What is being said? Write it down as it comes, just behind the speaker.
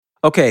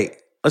Okay,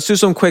 let's do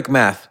some quick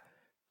math.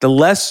 The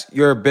less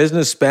your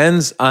business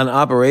spends on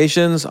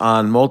operations,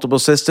 on multiple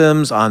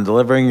systems, on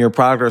delivering your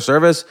product or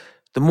service,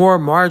 the more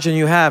margin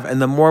you have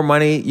and the more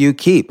money you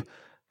keep.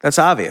 That's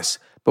obvious.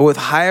 But with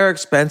higher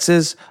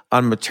expenses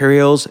on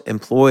materials,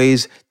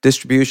 employees,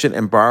 distribution,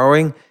 and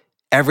borrowing,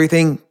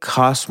 everything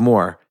costs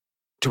more.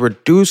 To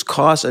reduce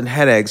costs and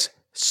headaches,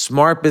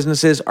 smart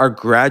businesses are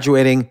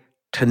graduating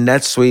to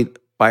NetSuite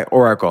by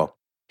Oracle.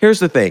 Here's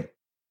the thing.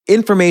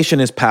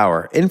 Information is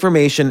power.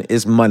 Information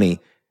is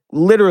money.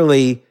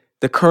 Literally,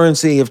 the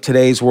currency of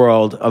today's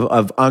world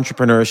of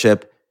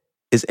entrepreneurship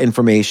is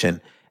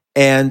information.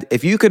 And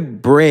if you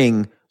could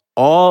bring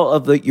all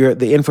of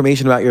the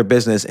information about your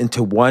business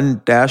into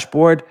one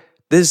dashboard,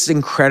 this is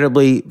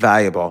incredibly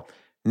valuable.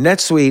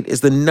 NetSuite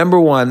is the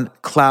number one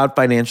cloud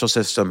financial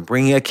system,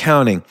 bringing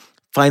accounting,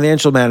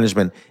 financial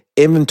management,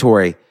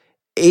 inventory,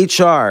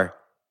 HR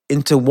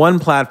into one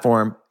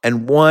platform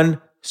and one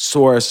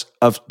source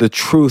of the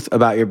truth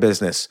about your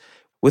business.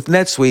 With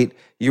NetSuite,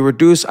 you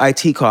reduce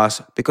IT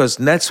costs because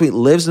NetSuite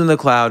lives in the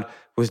cloud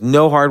with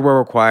no hardware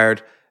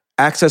required,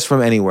 access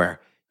from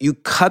anywhere. You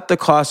cut the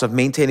cost of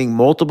maintaining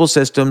multiple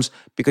systems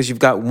because you've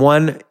got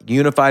one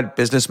unified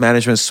business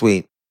management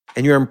suite.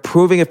 And you're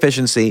improving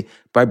efficiency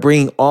by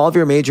bringing all of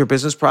your major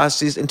business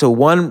processes into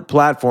one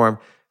platform,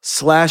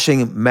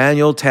 slashing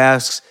manual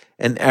tasks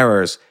and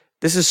errors.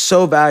 This is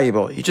so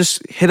valuable. You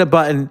just hit a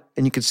button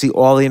and you can see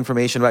all the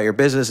information about your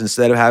business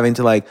instead of having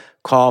to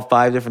call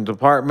 5 different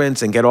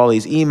departments and get all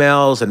these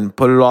emails and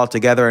put it all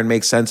together and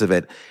make sense of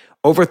it.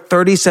 Over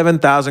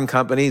 37,000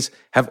 companies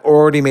have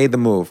already made the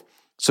move.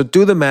 So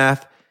do the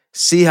math,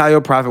 see how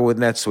you'll profit with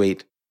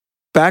NetSuite.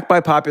 Backed by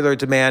popular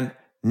demand,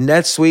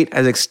 NetSuite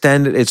has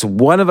extended its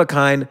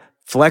one-of-a-kind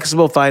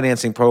flexible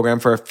financing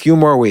program for a few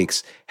more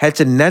weeks. Head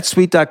to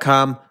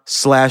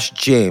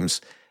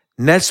netsuite.com/James.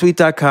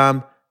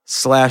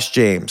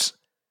 netsuite.com/James.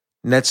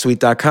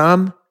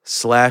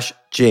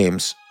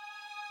 netsuite.com/James.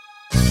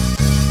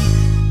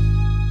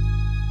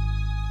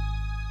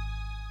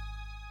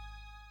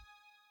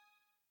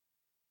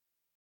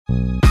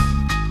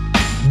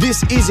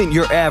 This isn't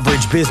your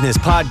average business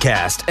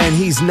podcast, and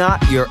he's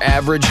not your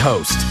average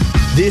host.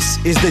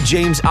 This is the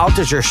James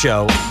Altucher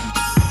Show.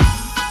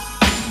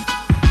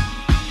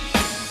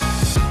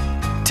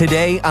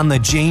 Today on the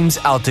James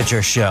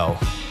Altucher Show.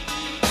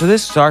 So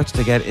this starts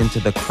to get into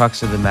the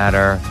crux of the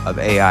matter of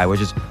AI,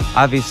 which is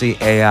obviously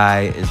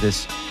AI is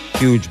this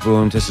huge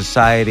boon to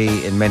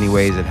society. In many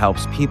ways, it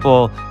helps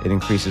people. It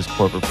increases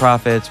corporate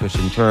profits, which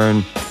in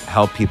turn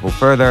help people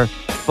further.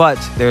 But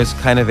there's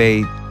kind of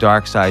a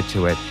dark side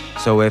to it.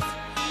 So if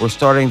we're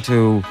starting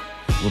to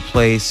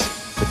replace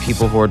the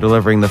people who are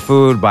delivering the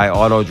food by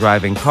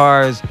auto-driving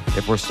cars,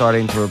 if we're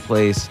starting to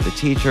replace the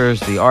teachers,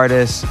 the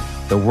artists,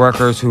 the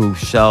workers who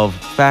shelve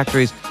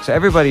factories, so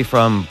everybody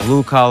from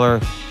blue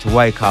collar to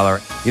white collar,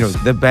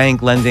 the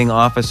bank lending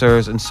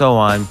officers and so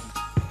on,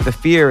 the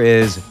fear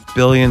is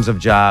billions of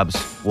jobs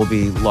will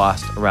be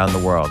lost around the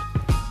world.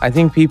 I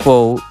think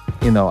people,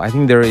 I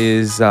think there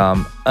is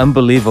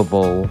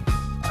unbelievable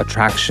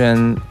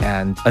attraction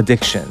and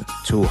addiction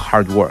to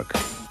hard work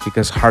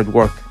because hard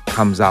work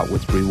comes out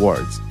with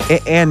rewards.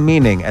 And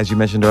meaning, as you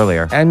mentioned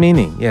earlier. And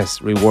meaning,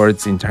 yes.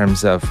 Rewards in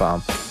terms of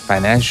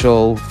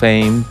financial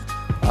fame,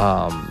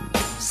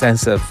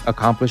 sense of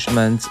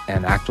accomplishment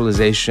and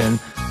actualization.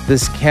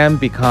 This can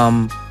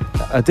become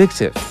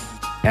addictive.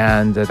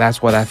 And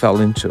that's what I fell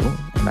into.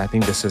 And I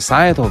think the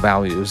societal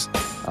values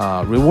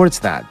rewards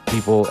that.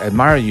 People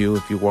admire you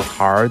if you work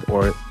hard,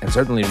 and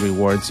certainly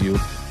rewards you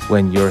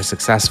when you're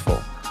successful.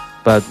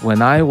 But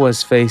when I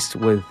was faced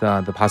with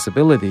the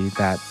possibility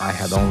that I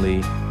had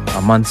only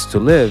months to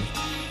live,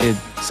 it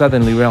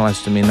suddenly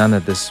realized to me none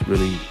of this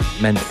really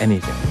meant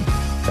anything.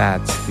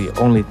 That the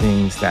only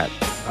things that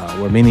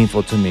were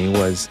meaningful to me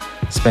was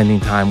spending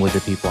time with the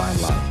people I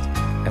loved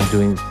and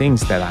doing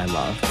things that I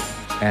loved.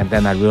 And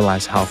then I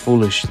realized how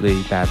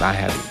foolishly that I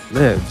had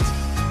lived,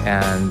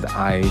 and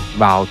I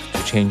vowed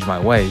to change my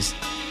ways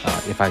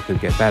if I could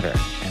get better.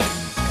 And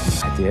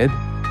I did.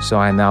 So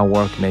I now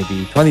work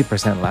maybe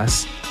 20%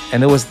 less.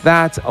 And it was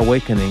that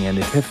awakening and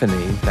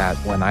epiphany that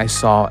when I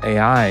saw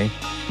AI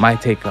might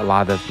take a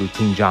lot of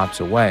routine jobs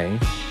away,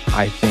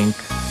 I think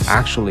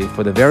actually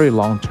for the very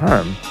long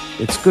term,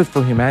 it's good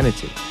for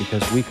humanity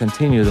because we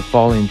continue to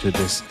fall into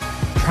this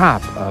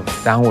trap of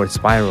downward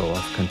spiral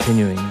of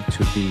continuing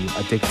to be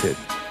addicted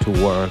to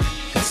work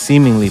and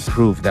seemingly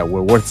prove that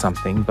we're worth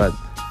something. But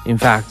in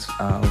fact,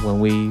 when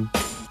we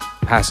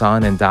pass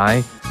on and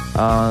die,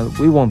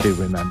 we won't be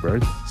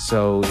remembered.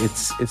 So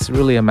it's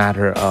really a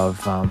matter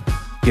of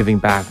giving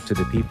back to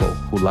the people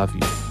who love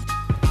you.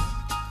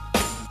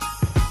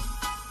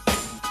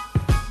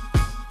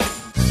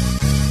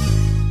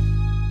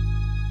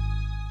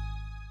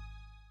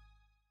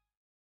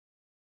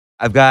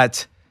 I've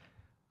got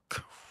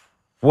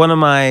one of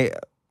my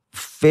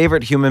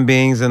favorite human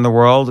beings in the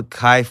world,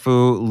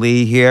 Kai-Fu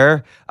Lee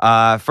here.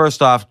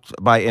 First off,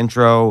 by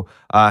intro,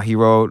 he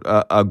wrote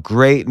a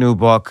great new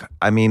book.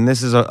 I mean,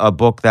 this is a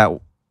book that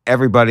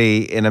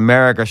everybody in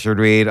America should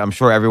read. I'm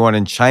sure everyone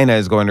in China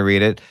is going to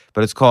read it,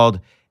 but it's called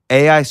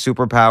AI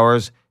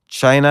Superpowers,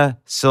 China,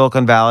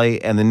 Silicon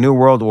Valley, and the New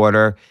World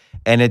Order.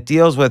 And it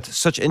deals with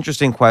such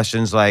interesting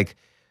questions like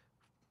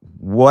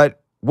what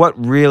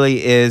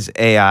really is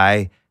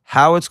AI,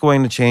 how it's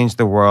going to change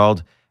the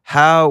world,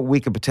 how we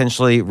could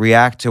potentially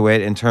react to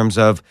it in terms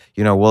of,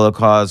 will it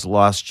cause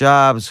lost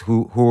jobs?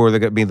 Who are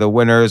going to be the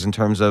winners in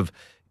terms of,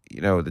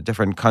 the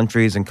different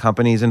countries and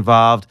companies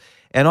involved?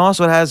 And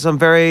also it has some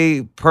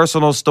very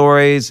personal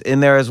stories in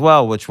there as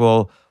well, which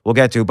we'll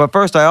get to. But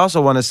first, I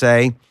also want to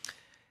say,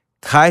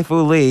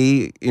 Kai-Fu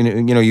Lee,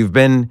 you've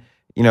been,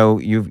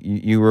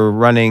 you were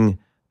running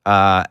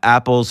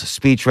Apple's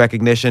speech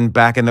recognition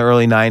back in the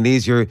early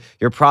 90s.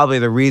 You're probably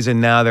the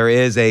reason now there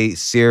is a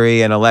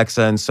Siri and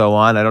Alexa and so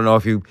on. I don't know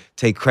if you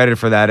take credit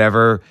for that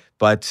ever,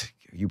 but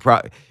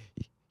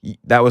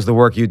that was the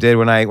work you did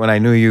when I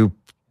knew you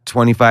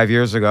 25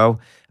 years ago.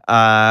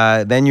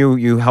 Then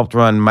you helped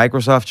run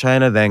Microsoft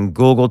China, then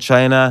Google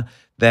China,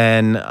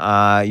 then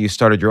you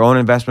started your own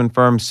investment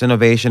firm,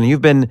 Sinovation.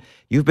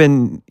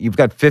 You've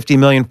got 50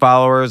 million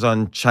followers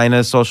on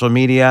China's social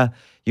media.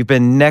 You've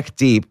been neck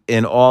deep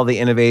in all the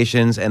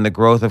innovations and the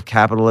growth of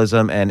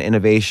capitalism and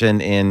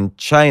innovation in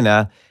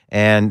China.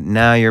 And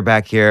now you're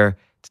back here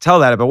to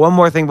tell that. But one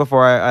more thing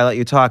before I let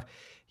you talk.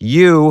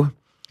 You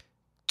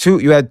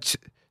had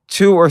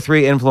two or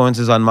three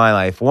influences on my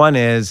life. One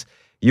is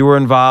you were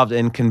involved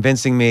in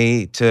convincing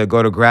me to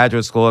go to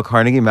graduate school at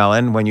Carnegie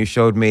Mellon when you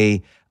showed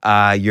me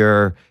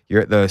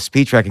the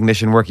speech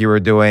recognition work you were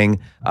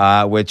doing,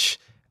 which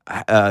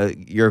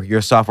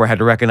your software had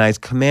to recognize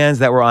commands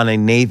that were on a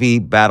Navy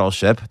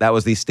battleship. That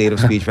was the state of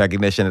speech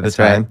recognition at the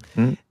time. Right.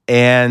 Mm-hmm.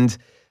 And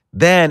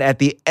then at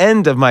the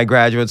end of my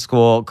graduate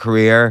school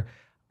career,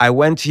 I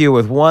went to you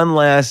with one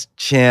last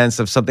chance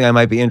of something I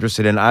might be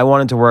interested in. I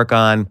wanted to work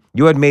on,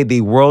 you had made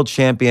the world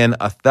champion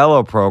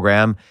Othello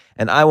program,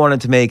 and I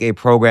wanted to make a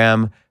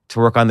program to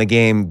work on the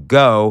game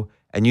Go,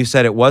 and you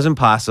said it wasn't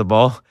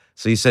possible,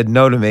 so you said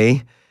no to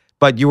me.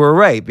 But you were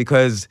right,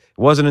 because it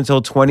wasn't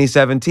until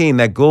 2017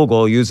 that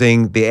Google,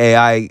 using the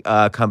AI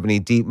company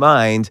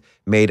DeepMind,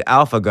 made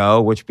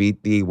AlphaGo, which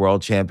beat the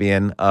world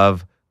champion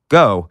of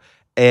Go.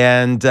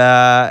 And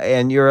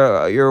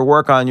your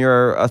work on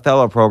your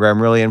Othello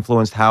program really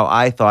influenced how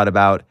I thought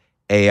about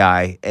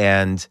AI,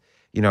 and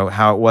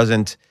how it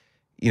wasn't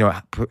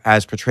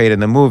as portrayed in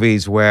the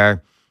movies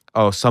where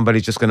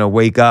somebody's just going to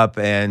wake up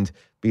and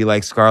be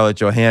like Scarlett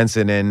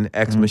Johansson in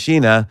Ex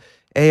Machina.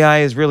 AI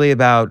is really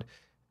about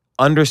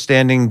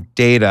understanding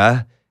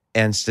data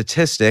and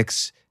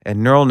statistics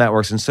and neural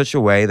networks in such a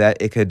way that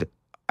it could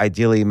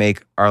ideally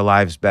make our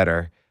lives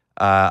better.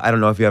 I don't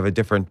know if you have a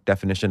different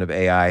definition of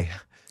AI.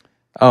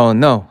 Oh,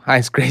 no.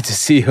 It's great to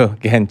see you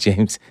again,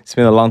 James. It's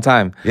been a long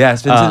time. Yeah,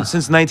 it's been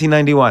since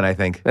 1991, I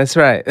think. That's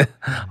right.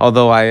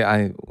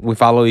 Although we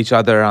follow each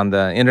other on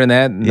the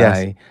internet, and yes.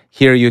 I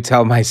hear you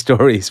tell my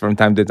stories from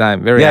time to time.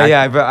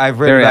 I've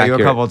written about you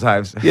a couple of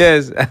times.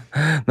 Yes,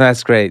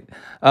 that's great.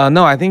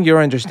 No, I think your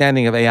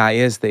understanding of AI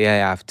is the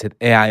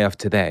AI of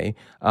today.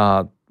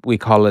 We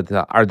call it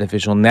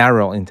artificial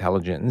narrow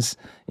intelligence,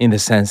 in the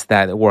sense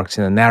that it works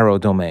in a narrow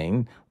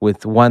domain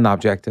with one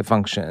objective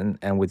function,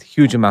 and with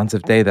huge amounts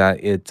of data,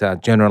 it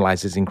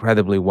generalizes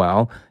incredibly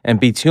well and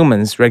beats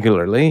humans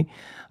regularly.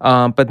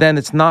 But then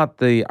it's not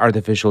the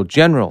artificial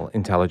general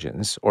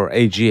intelligence, or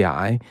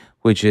AGI,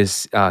 which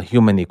is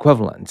human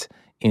equivalent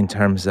in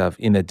terms of,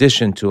 in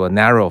addition to a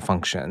narrow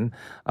function,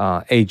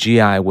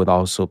 AGI would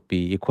also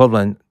be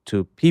equivalent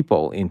to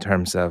people in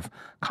terms of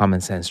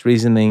common sense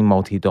reasoning,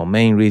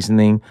 multi-domain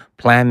reasoning,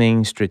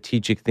 planning,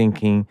 strategic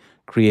thinking,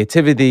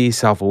 creativity,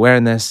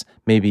 self-awareness,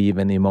 maybe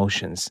even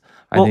emotions.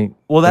 I think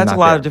that's a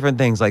lot of different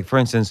things. Like, for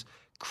instance,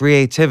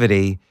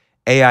 creativity,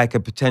 AI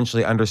could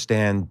potentially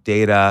understand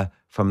data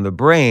from the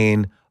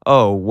brain.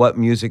 What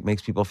music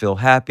makes people feel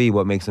happy?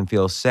 What makes them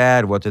feel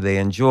sad? What do they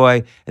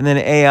enjoy? And then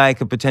AI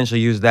could potentially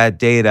use that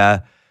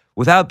data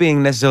without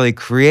being necessarily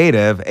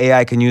creative.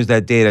 AI can use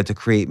that data to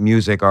create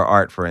music or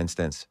art, for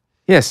instance.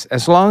 Yes,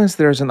 as long as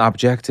there's an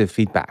objective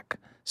feedback.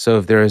 So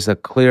if there is a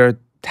clear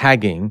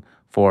tagging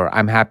for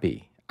I'm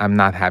happy, I'm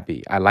not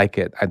happy, I like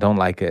it, I don't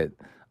like it,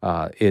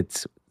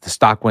 it's the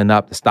stock went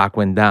up, the stock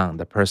went down,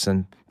 the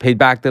person paid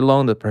back the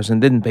loan, the person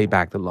didn't pay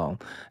back the loan.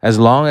 As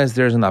long as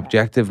there's an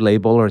objective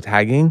label or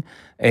tagging,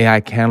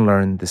 AI can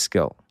learn the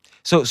skill.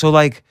 So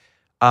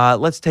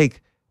let's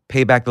take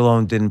pay back the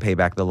loan, didn't pay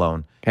back the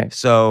loan. Okay.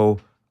 So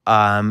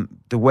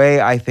the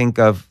way I think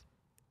of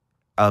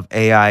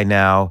AI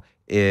now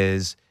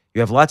is you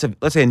have lots of,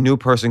 let's say a new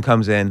person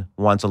comes in,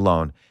 wants a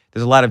loan.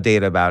 There's a lot of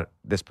data about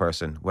this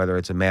person, whether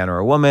it's a man or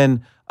a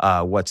woman,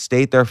 what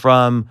state they're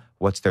from,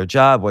 what's their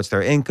job, what's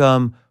their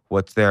income,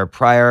 what's their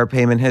prior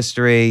payment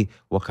history,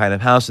 what kind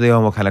of house do they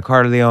own, what kind of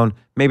car do they own.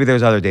 Maybe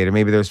there's other data.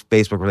 Maybe there's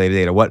Facebook-related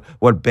data,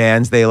 what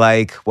bands they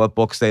like, what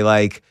books they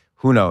like,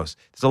 who knows.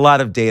 There's a lot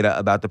of data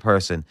about the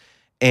person.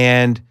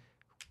 And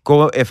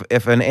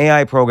if an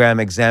AI program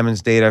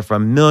examines data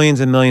from millions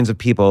and millions of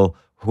people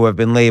who have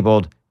been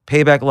labeled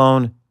payback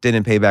loan,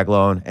 didn't pay back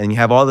loan, and you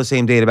have all the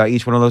same data about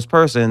each one of those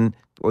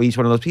or each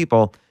one of those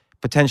people,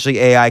 potentially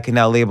AI can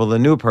now label the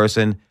new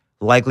person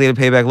likely to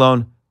pay back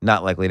loan,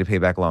 not likely to pay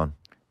back loan.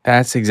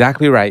 That's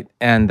exactly right.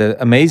 And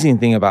the amazing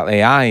thing about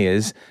AI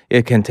is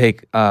it can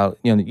take,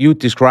 you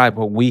describe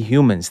what we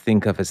humans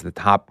think of as the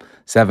top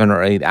 7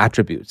 or 8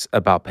 attributes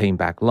about paying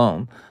back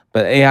loan.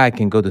 But AI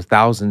can go to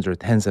thousands or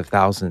tens of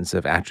thousands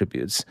of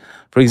attributes.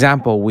 For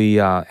example, we,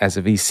 as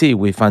a VC,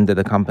 we funded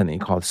a company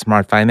called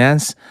Smart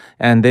Finance,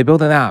 and they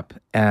built an app,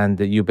 and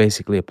you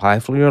basically apply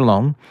for your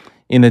loan.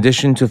 In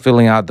addition to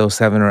filling out those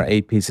 7 or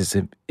 8 pieces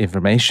of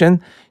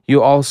information,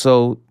 you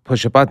also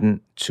push a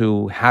button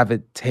to have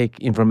it take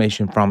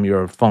information from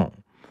your phone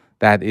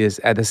that is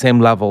at the same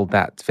level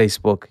that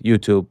Facebook,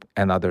 YouTube,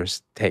 and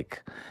others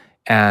take.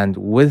 And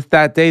with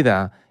that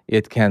data,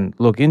 it can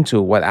look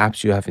into what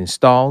apps you have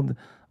installed,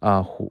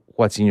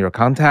 what's in your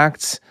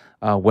contacts,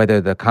 whether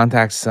the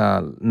contacts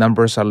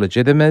numbers are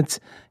legitimate,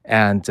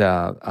 and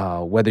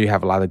whether you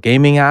have a lot of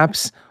gaming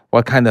apps,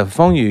 what kind of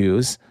phone you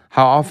use,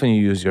 how often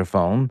you use your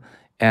phone,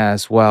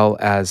 as well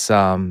as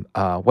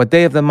what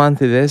day of the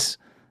month it is,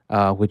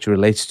 which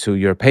relates to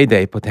your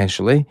payday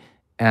potentially,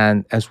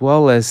 and as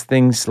well as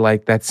things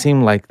like that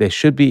seem like they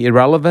should be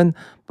irrelevant,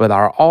 but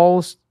are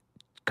all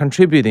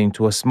contributing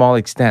to a small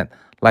extent,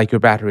 like your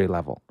battery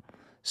level.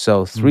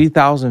 So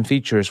 3,000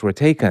 features were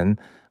taken,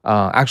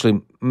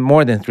 actually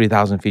more than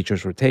 3,000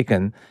 features were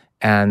taken,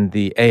 and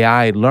the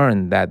AI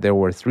learned that there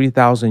were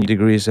 3,000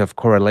 degrees of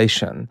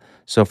correlation.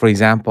 So for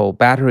example,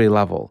 battery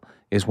level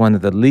is one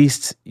of the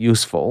least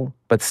useful,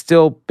 but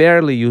still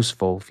barely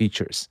useful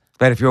features.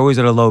 But if you're always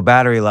at a low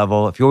battery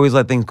level, if you always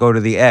let things go to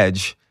the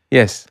edge.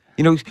 Yes.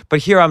 But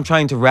here I'm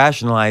trying to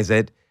rationalize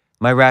it.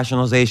 My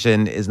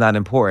rationalization is not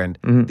important.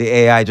 The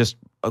AI just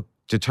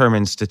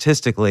determines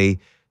statistically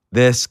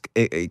this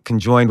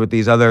conjoined with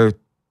these other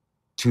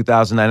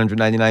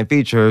 2,999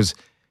 features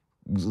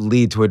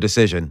lead to a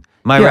decision.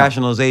 My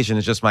rationalization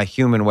is just my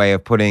human way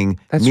of putting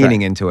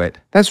meaning into it.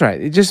 That's right.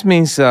 It just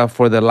means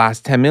for the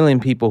last 10 million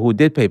people who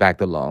did pay back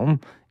the loan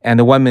and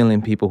the 1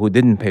 million people who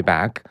didn't pay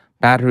back,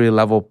 battery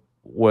level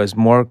was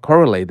more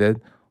correlated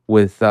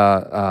with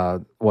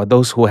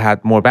those who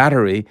had more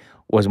battery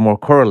was more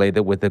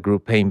correlated with the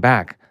group paying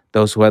back.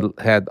 Those who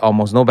had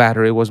almost no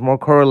battery was more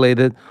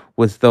correlated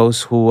with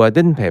those who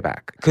didn't pay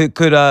back.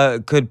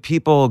 Could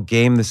people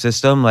game the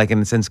system? Like in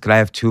the sense, could I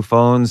have 2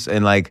 phones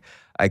and like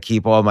I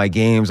keep all my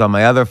games on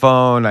my other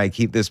phone, I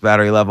keep this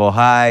battery level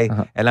high,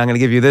 and I'm going to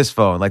give you this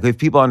phone? Like if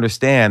people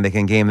understand, they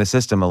can game the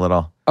system a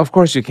little. Of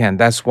course you can.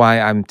 That's why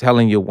I'm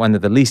telling you one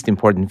of the least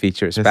important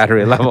features,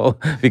 battery level,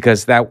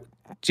 because that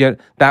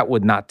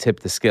would not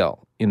tip the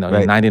scale.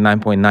 Right.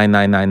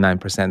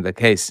 99.9999% of the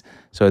case,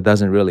 so it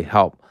doesn't really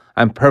help.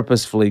 I'm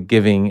purposefully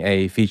giving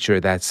a feature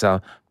that's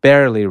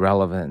barely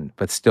relevant,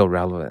 but still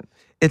relevant.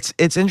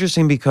 It's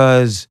interesting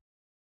because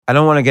I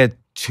don't want to get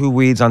too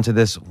weeds onto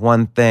this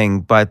one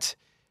thing, but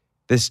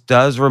this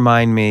does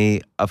remind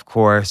me, of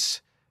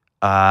course,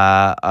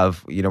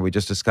 of, we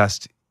just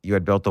discussed you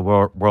had built the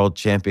world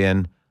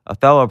champion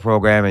Othello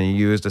program and you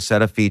used a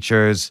set of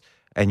features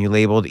and you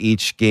labeled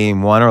each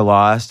game won or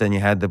lost and you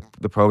had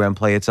the program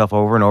play itself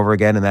over and over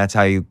again, and that's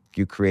how you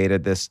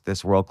created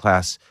this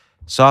world-class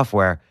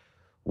software.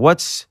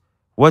 What's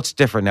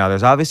different now?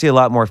 There's obviously a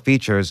lot more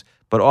features,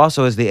 but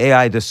also is the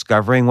AI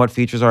discovering what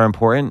features are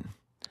important?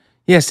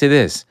 Yes, it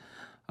is.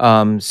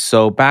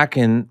 So back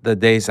in the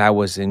days I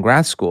was in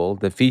grad school,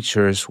 the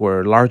features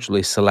were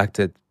largely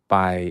selected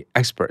by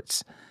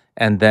experts,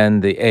 and then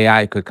the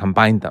AI could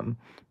combine them.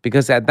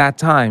 Because at that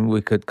time,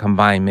 we could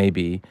combine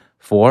maybe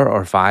 4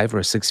 or 5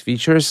 or 6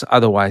 features.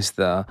 Otherwise,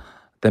 the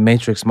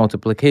matrix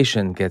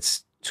multiplication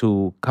gets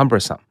too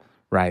cumbersome,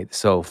 right?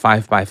 So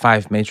 5 by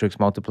 5 matrix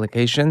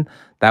multiplication,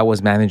 that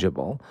was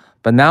manageable.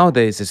 But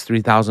nowadays, it's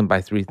 3,000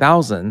 by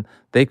 3,000.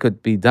 They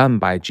could be done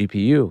by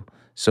GPU.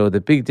 So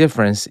the big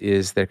difference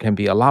is there can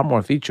be a lot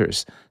more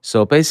features.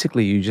 So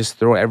basically, you just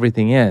throw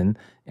everything in,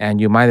 and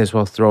you might as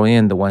well throw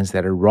in the ones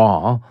that are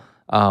raw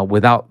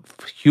without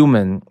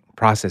human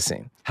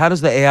processing. How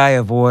does the AI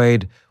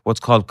avoid what's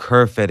called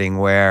curve fitting,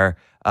 where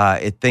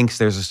it thinks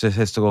there's a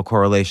statistical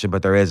correlation,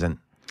 but there isn't?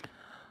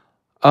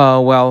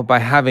 Well, by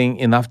having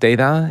enough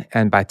data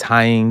and by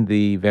tying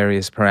the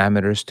various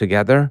parameters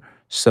together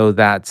so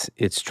that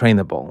it's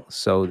trainable.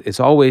 So it's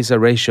always a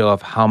ratio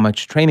of how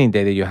much training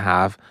data you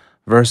have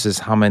versus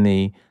how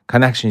many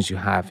connections you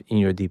have in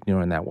your deep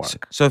neural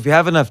network. So if you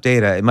have enough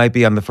data, it might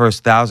be on the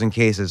first 1,000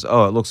 cases,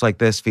 oh, it looks like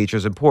this feature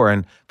is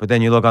important, but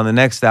then you look on the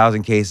next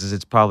 1,000 cases,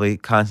 it's probably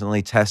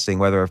constantly testing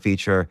whether a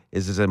feature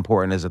is as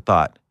important as it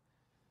thought.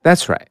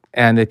 That's right.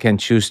 And it can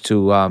choose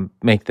to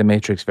make the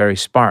matrix very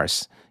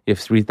sparse. If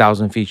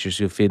 3,000 features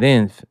you feed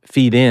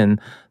in,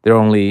 there are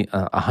only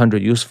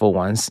 100 useful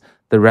ones.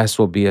 The rest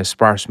will be a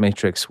sparse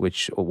matrix,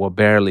 which will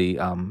barely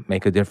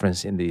make a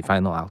difference in the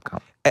final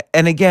outcome.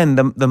 And again,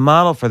 the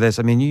model for this,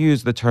 I mean, you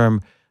use the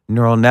term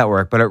neural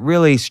network, but it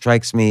really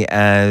strikes me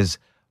as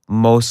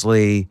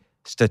mostly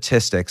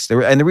statistics.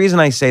 And the reason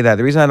I say that,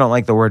 the reason I don't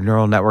like the word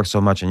neural network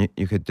so much, and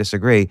you could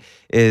disagree,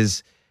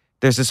 is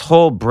there's this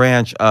whole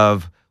branch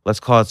of, let's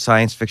call it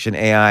science fiction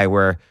AI,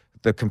 where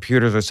the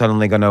computers are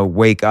suddenly going to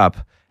wake up.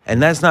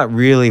 And that's not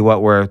really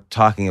what we're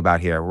talking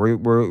about here.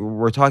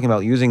 We're talking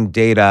about using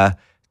data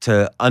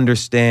to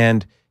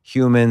understand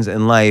humans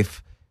and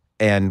life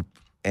and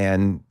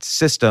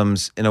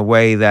systems in a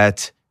way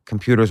that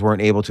computers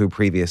weren't able to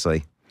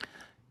previously.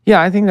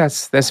 Yeah, I think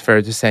that's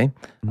fair to say.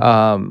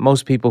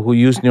 Most people who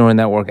use neural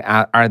network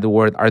are the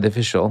word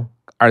artificial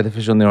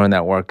neural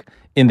network,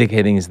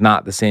 indicating it's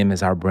not the same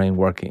as our brain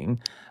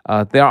working.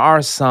 There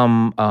are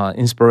some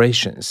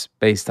inspirations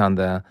based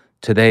on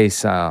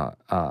today's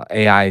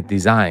AI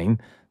design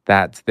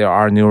that there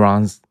are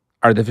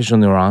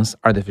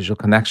artificial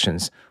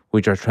connections,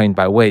 which are trained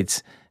by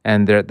weights,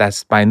 and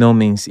that's by no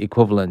means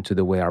equivalent to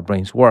the way our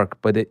brains work,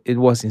 but it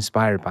was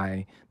inspired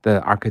by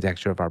the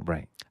architecture of our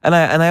brain. And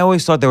I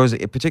always thought there was,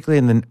 particularly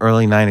in the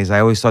early 90s,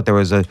 I always thought there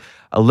was a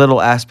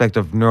little aspect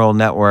of neural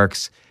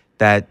networks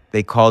that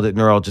they called it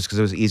neural just because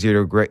it was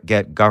easier to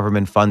get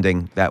government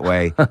funding that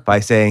way by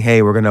saying,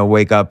 hey, we're going to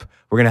wake up,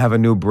 we're going to have a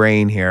new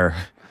brain here.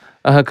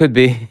 Could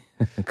be.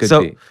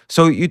 be.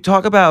 So you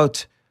talk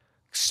about,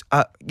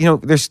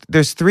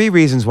 there's three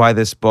reasons why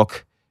this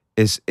book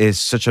is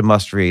such a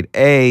must read.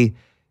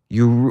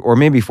 Or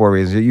maybe four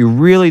reasons. You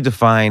really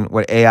define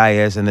what AI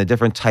is and the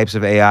different types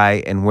of AI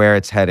and where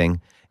it's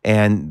heading.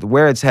 And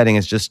where it's heading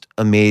is just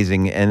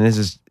amazing. And this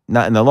is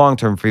not in the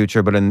long-term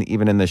future, but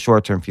even in the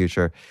short-term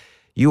future.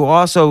 You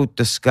also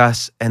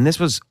discuss, and this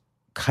was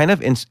kind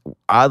of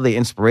oddly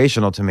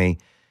inspirational to me,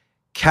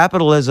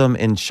 capitalism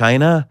in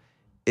China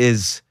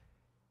is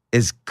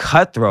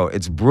cutthroat.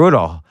 It's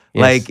brutal.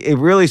 Yes. Like, it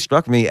really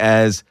struck me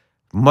as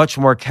much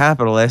more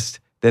capitalist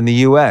than the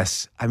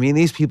U.S. I mean,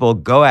 these people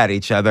go at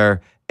each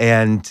other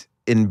and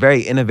in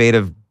very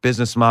innovative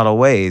business model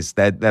ways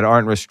that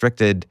aren't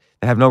restricted,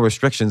 that have no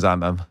restrictions on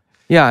them.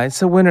 Yeah,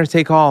 it's a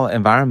winner-take-all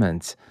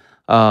environment.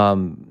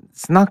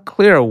 It's not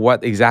clear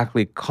what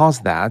exactly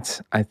caused that.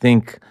 I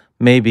think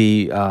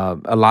maybe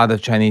a lot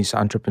of Chinese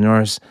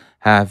entrepreneurs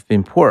have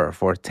been poor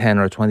for 10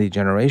 or 20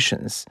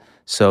 generations.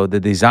 So the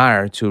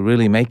desire to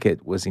really make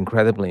it was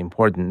incredibly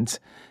important.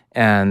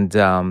 And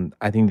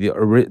I think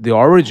the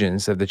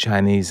origins of the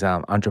Chinese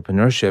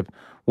entrepreneurship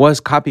was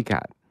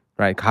copycat,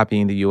 right?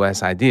 Copying the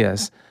U.S.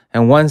 ideas.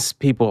 And once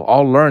people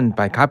all learned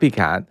by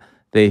copycat,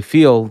 they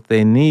feel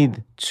they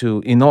need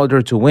to, in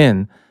order to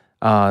win,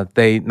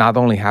 they not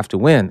only have to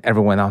win,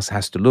 everyone else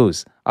has to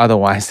lose.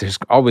 Otherwise, there's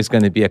always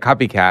going to be a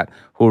copycat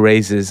who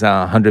raises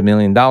 $100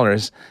 million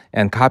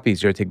and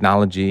copies your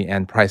technology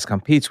and price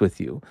competes with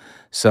you.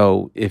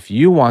 So if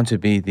you want to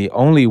be the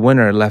only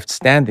winner left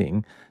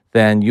standing,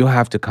 then you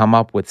have to come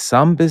up with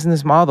some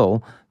business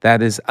model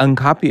that is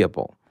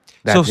uncopyable,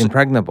 that's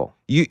impregnable.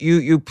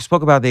 You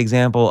spoke about the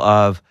example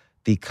of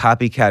the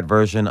copycat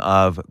version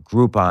of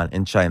Groupon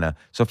in China.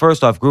 So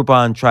first off,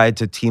 Groupon tried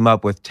to team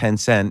up with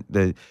Tencent,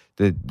 the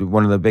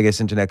one of the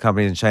biggest internet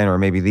companies in China, or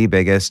maybe the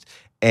biggest,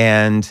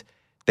 and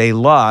they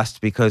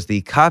lost because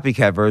the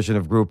copycat version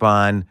of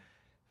Groupon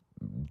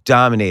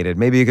dominated.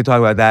 Maybe you could talk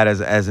about that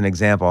as an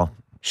example.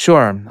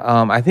 Sure.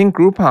 I think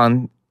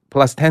Groupon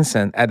plus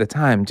Tencent at the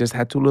time just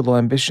had too little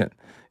ambition.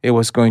 It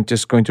was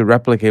just going to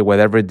replicate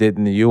whatever it did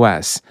in the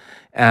U.S.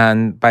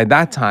 And by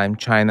that time,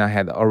 China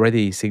had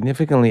already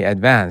significantly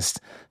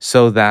advanced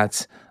so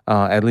that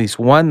at least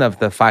one of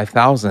the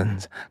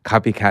 5,000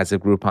 copycats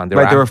of Groupon.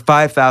 There were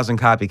 5,000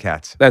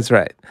 copycats. That's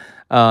right.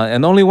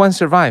 And only one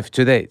survived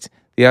to date.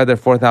 The other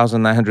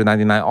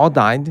 4,999 all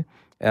died,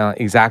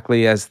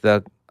 exactly as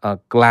the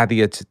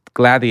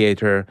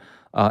gladiator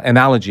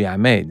analogy I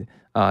made.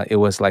 It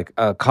was like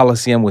a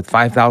coliseum with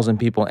 5,000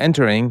 people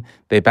entering.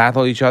 They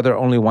battle each other,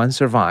 only one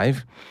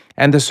survived.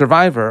 And the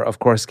survivor, of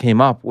course,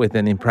 came up with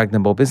an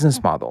impregnable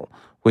business model,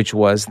 which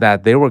was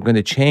that they were going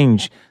to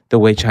change the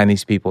way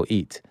Chinese people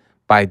eat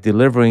by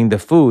delivering the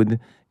food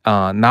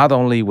not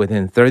only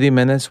within 30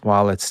 minutes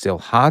while it's still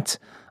hot,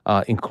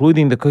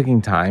 including the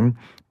cooking time,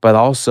 but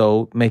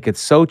also make it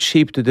so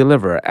cheap to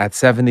deliver at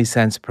 70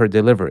 cents per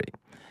delivery.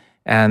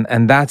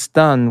 And that's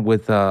done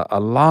with a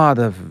lot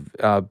of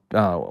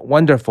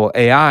wonderful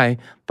AI,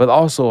 but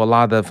also a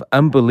lot of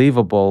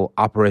unbelievable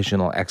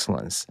operational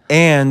excellence.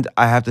 And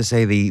I have to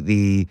say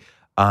the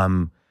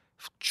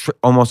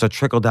almost a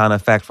trickle-down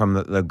effect from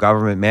the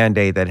government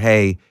mandate that,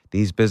 hey,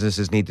 these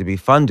businesses need to be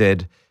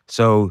funded.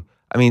 So,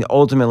 I mean,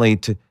 ultimately,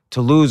 to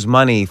lose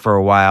money for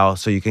a while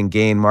so you can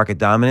gain market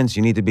dominance,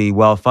 you need to be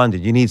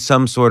well-funded. You need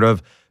some sort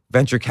of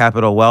venture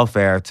capital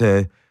welfare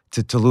to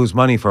lose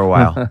money for a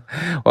while.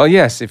 Well,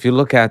 yes, if you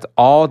look at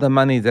all the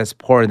money that's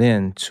poured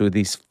into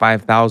these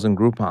 5,000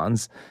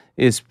 Groupons,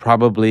 it's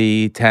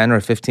probably 10 or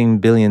 15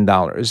 billion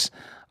dollars.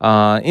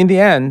 In the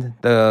end,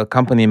 the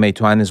company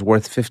Meituan is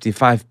worth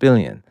 55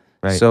 billion.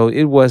 Right. So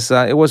it was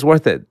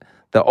worth it.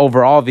 The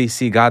overall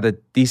VC got a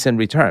decent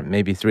return,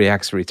 maybe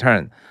 3x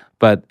return.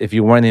 But if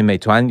you weren't in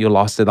Meituan, you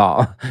lost it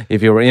all.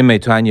 If you were in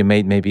Meituan, you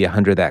made maybe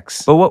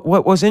 100x. But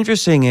what was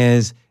interesting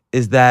is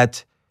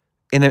that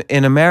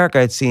in America,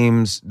 it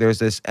seems there's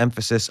this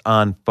emphasis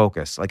on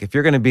focus. Like, if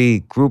you're going to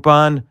be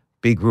Groupon,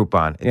 be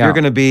Groupon. If you're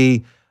going to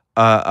be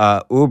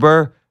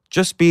Uber,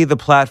 just be the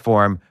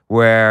platform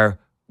where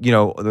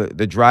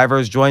the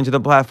drivers join to the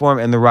platform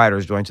and the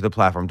riders join to the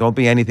platform. Don't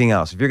be anything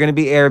else. If you're going to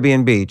be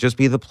Airbnb, just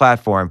be the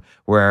platform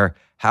where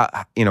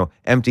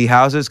empty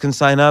houses can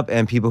sign up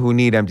and people who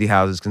need empty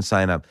houses can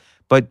sign up.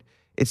 But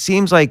it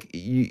seems like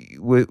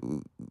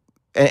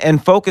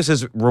and focus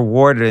is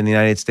rewarded in the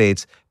United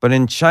States, but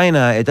in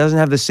China it doesn't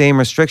have the same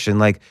restriction.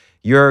 Like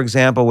your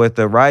example with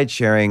the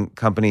ride-sharing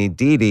company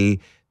Didi,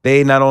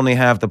 they not only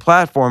have the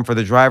platform for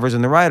the drivers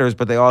and the riders,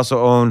 but they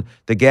also own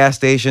the gas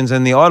stations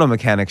and the auto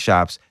mechanic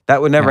shops.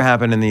 That would never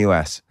happen in the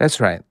U.S. That's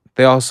right.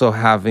 They also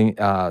have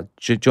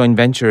joint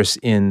ventures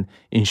in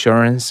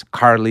insurance,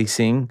 car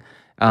leasing.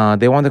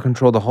 They want to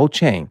control the whole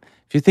chain.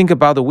 If you think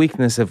about the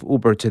weakness of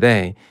Uber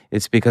today,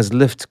 it's because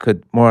Lyft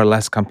could more or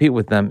less compete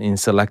with them in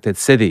selected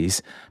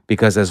cities,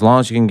 because as long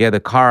as you can get a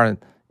car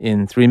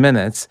in 3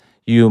 minutes,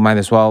 you might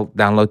as well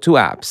download 2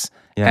 apps.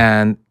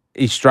 Yeah. And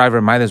each driver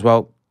might as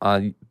well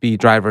be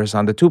drivers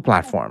on the 2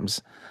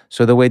 platforms.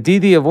 So the way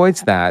Didi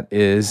avoids that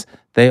is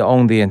they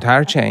own the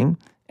entire chain.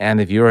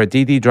 And if you're a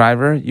Didi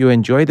driver, you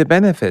enjoy the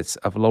benefits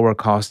of lower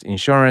cost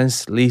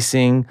insurance,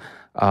 leasing,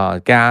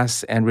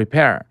 gas, and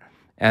repair.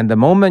 And the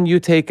moment you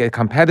take a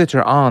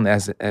competitor on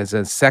as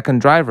a second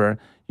driver,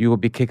 you will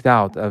be kicked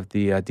out of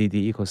the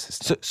Didi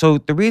ecosystem. So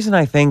the reason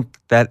I think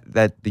that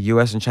the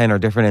US and China are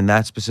different in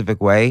that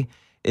specific way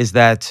is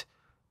that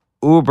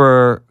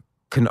Uber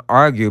can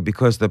argue,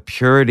 because the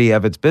purity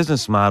of its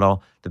business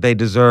model, that they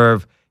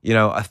deserve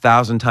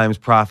 1,000 times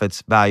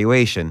profits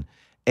valuation,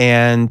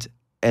 and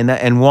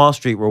Wall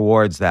Street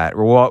rewards that.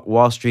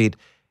 Wall Street,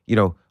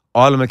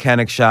 auto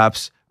mechanic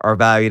shops are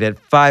valued at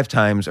 5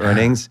 times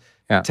earnings.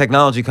 Yeah.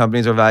 Technology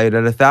companies are valued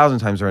at 1,000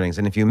 times earnings,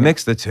 and if you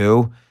mix the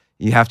two,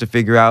 you have to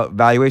figure out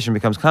valuation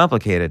becomes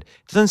complicated.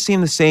 It doesn't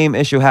seem the same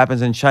issue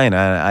happens in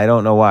China. I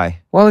don't know why.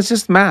 Well, it's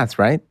just math,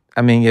 right?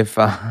 I mean, if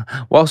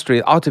Wall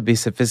Street ought to be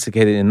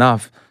sophisticated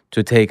enough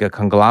to take a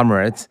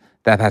conglomerate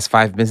that has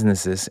 5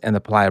 businesses and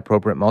apply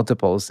appropriate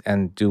multiples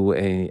and do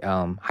a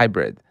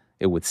hybrid,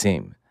 it would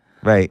seem.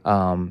 Right.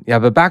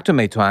 But back to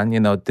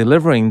Meituan,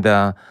 delivering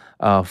the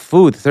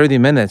food 30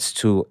 minutes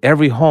to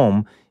every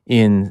home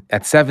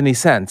at 70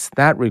 cents,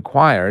 that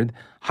required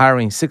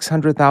hiring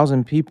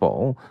 600,000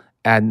 people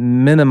at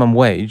minimum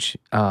wage,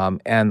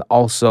 and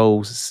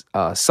also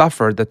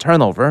suffer the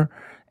turnover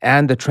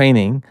and the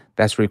training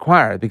that's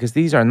required, because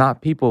these are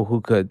not people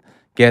who could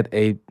get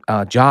a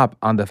job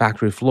on the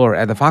factory floor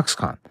at the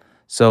Foxconn.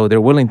 So they're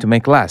willing to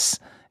make less.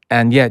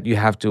 And yet you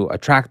have to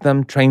attract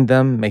them, train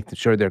them, make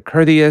sure they're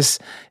courteous,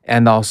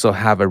 and also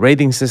have a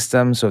rating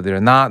system. So if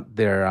they're not,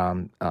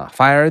 they're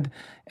fired.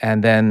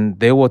 And then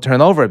they will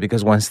turn over,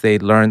 because once they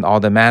learn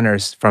all the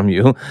manners from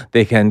you,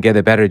 they can get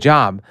a better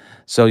job.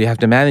 So you have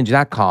to manage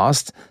that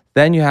cost.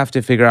 Then you have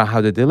to figure out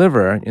how to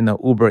deliver.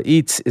 Uber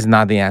Eats is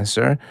not the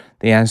answer.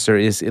 The answer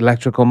is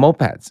electrical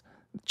mopeds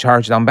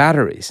charged on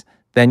batteries.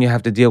 Then you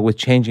have to deal with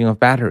changing of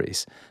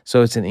batteries.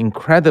 So it's an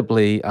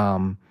incredibly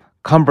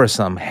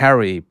cumbersome,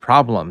 hairy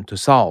problem to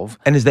solve.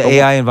 And is the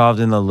AI involved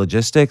in the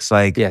logistics?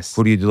 Like, yes.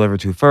 Who do you deliver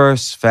to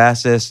first,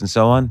 fastest, and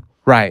so on?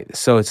 Right.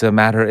 So it's a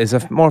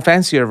more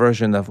fancier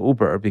version of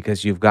Uber,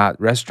 because you've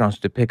got restaurants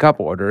to pick up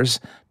orders,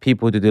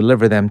 people to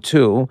deliver them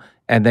to,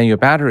 and then your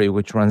battery,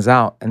 which runs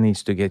out and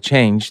needs to get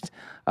changed,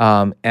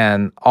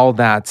 and all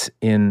that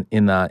in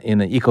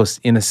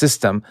a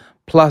system,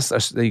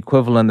 plus the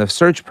equivalent of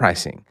surge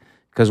pricing.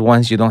 Because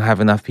once you don't have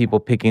enough people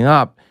picking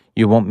up,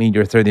 you won't meet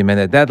your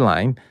 30-minute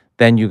deadline.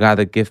 Then you got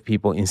to give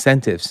people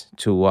incentives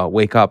to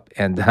wake up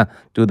and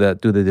do the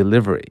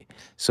delivery.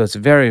 So it's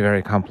very,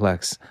 very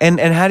complex. And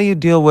how do you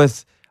deal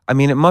with,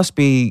 it must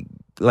be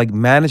like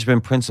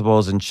management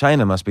principles in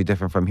China must be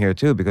different from here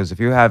too, because if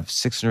you have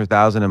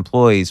 600,000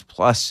 employees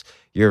plus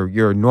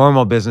your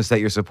normal business that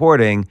you're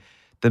supporting,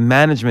 the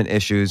management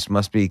issues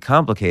must be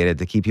complicated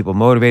to keep people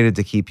motivated,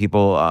 to keep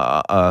people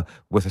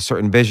with a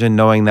certain vision,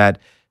 knowing that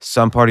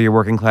some part of your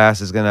working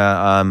class is going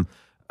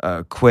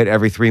to quit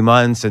every 3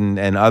 months, and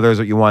others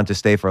that you want to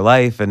stay for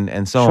life,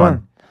 and so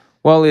on.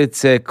 Well,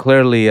 it's a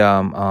clearly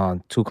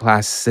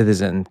two-class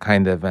citizen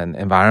kind of an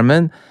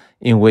environment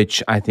in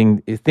which I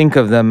think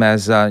of them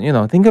as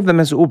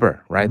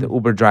Uber, right? The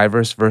Uber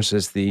drivers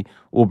versus the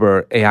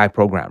Uber AI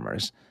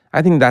programmers.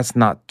 I think that's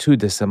not too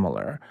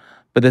dissimilar.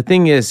 But the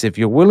thing is, if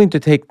you're willing to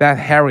take that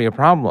hairy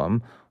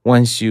problem,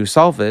 once you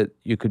solve it,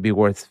 you could be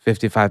worth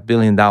 $55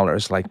 billion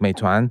like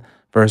Meituan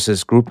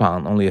versus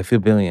Groupon, only a few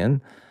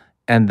billion.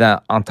 And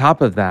on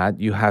top of that,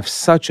 you have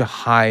such a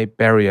high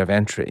barrier of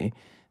entry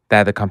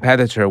that the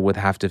competitor would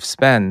have to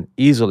spend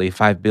easily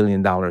 $5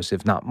 billion,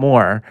 if not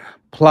more,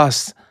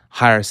 plus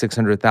hire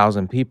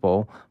 600,000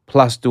 people,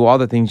 plus do all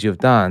the things you've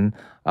done,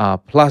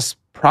 plus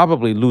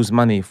probably lose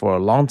money for a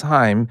long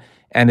time.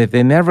 And if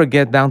they never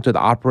get down to the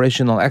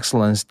operational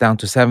excellence, down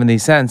to 70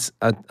 cents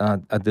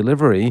a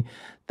delivery,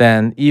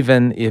 then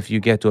even if you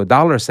get to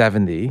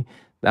 $1.70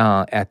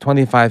 at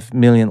 25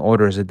 million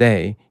orders a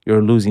day,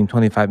 you're losing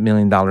 $25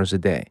 million a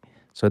day.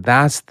 So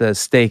that's the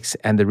stakes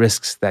and the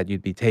risks that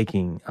you'd be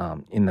taking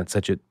in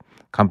such a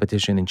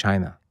competition in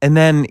China. And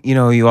then,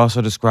 you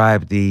also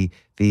described the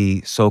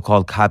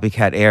so-called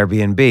copycat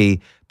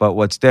Airbnb, but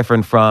what's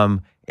different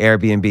from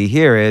Airbnb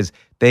here is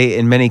they,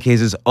 in many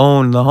cases,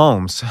 own the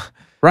homes.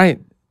 Right.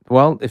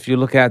 Well, if you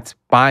look at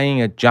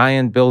buying a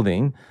giant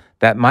building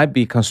that might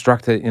be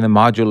constructed in a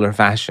modular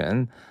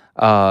fashion,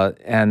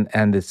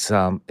 and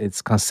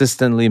it's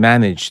consistently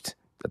managed,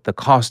 the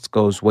cost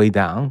goes way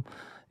down.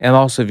 And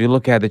also, if you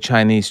look at the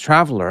Chinese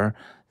traveler,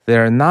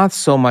 they're not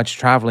so much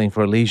traveling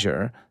for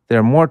leisure;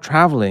 they're more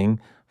traveling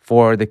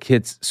for the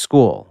kids'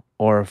 school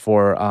or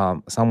for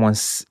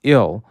someone's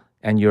ill,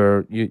 and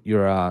your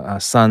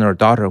son or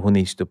daughter who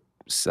needs to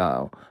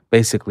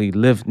basically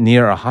live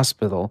near a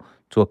hospital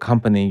to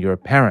accompany your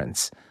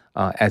parents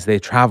as they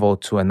travel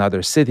to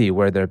another city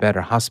where there are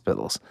better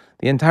hospitals.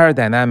 The entire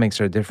dynamics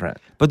are different.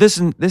 But this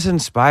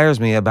inspires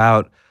me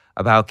about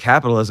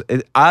capitalism.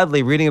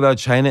 Oddly, reading about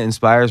China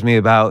inspires me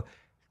about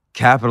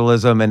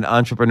capitalism and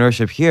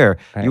entrepreneurship here.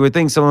 Right. You would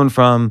think someone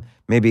from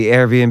maybe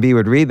Airbnb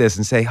would read this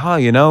and say, "Oh,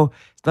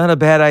 it's not a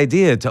bad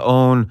idea to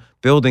own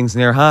buildings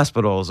near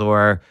hospitals,"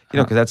 or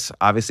because that's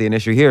obviously an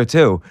issue here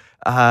too,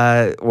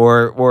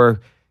 or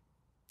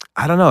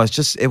I don't know.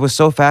 It was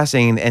so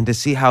fascinating, and to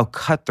see how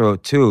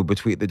cutthroat too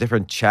between the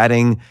different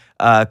chatting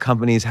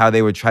companies, how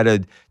they would try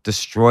to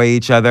destroy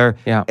each other.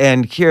 Yeah.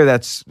 And here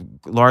that's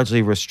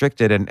largely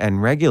restricted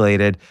and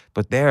regulated,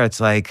 but there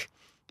it's like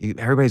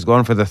everybody's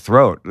going for the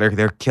throat.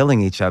 They're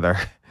killing each other.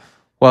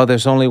 Well,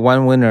 there's only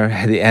one winner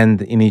at the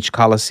end in each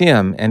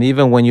coliseum, and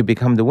even when you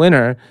become the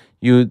winner,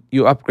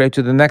 you upgrade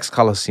to the next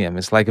coliseum.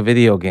 It's like a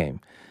video game.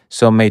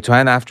 So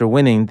Meituan, after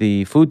winning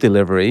the food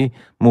delivery,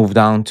 moved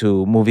on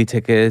to movie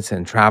tickets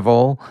and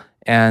travel.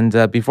 And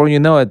before you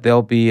know it,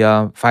 they'll be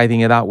fighting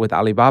it out with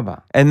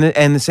Alibaba. And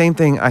the same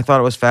thing, I thought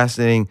it was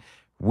fascinating.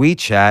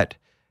 WeChat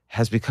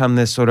has become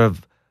this sort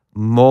of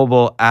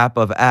mobile app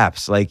of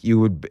apps. Like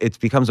it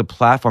becomes a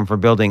platform for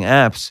building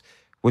apps,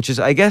 which is,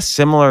 I guess,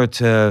 similar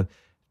to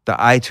the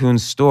iTunes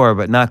store,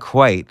 but not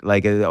quite.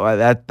 Like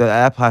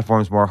that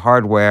platform is more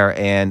hardware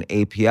and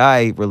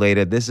API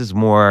related. This is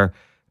more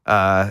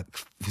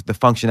the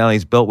functionality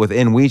is built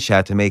within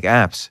WeChat to make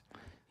apps.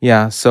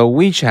 Yeah, so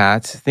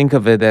WeChat, think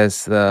of it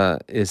as the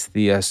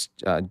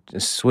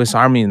Swiss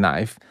Army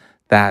knife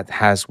that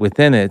has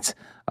within it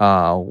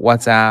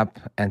WhatsApp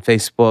and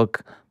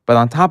Facebook. But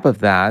on top of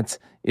that,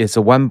 it's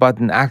a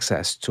one-button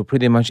access to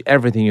pretty much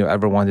everything you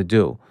ever want to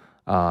do.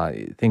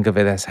 Think of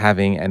it as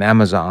having an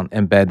Amazon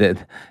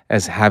embedded,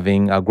 as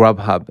having a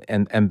Grubhub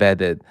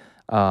embedded,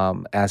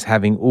 as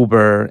having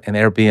Uber and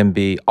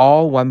Airbnb,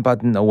 all one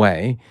button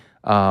away.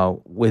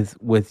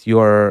 With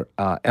your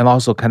and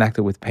also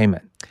connected with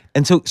payment.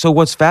 And so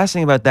what's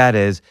fascinating about that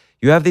is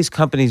you have these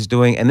companies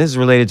doing, and this is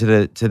related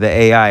to the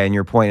AI and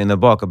your point in the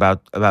book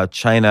about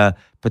China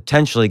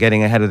potentially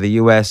getting ahead of the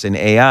US in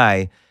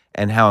AI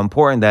and how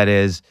important that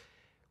is.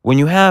 When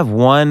you have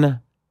one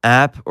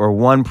app or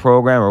one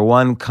program or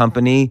one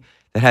company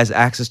that has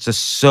access to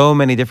so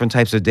many different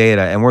types of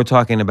data, and we're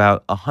talking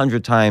about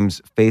 100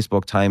 times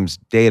Facebook times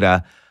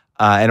data,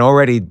 and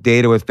already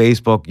data with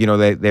Facebook,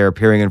 they're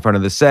appearing in front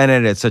of the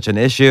Senate. It's such an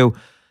issue.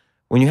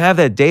 When you have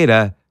that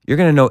data, you're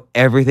going to know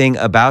everything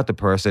about the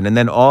person. And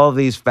then all of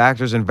these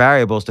factors and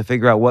variables to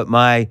figure out what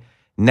my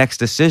next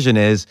decision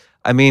is.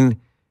 I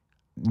mean,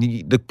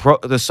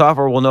 the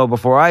software will know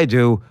before I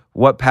do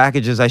what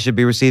packages I should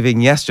be receiving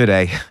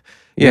yesterday,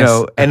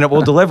 Yes. And it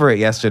will deliver it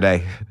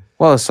yesterday.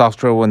 Well, the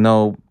software will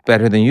know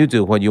better than you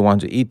do what you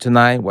want to eat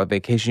tonight, what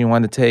vacation you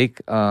want to take,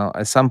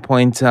 at some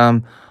point,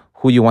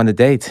 who you want to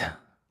date.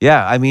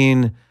 Yeah, I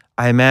mean,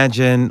 I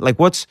imagine,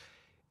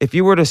 if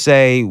you were to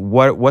say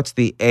what's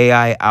the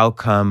AI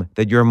outcome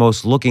that you're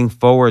most looking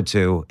forward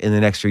to in the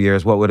next few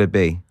years, what would it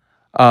be?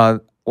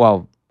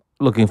 Well,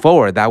 looking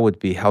forward, that would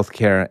be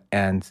healthcare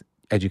and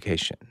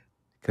education,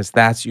 because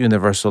that's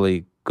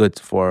universally good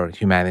for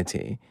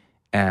humanity.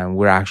 And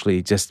we're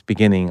actually just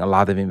beginning a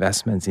lot of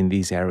investments in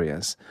these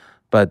areas.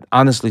 But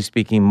honestly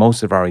speaking,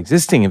 most of our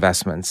existing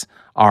investments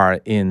are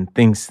in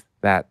things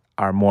that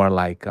are more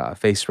like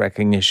face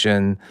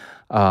recognition,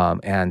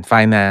 and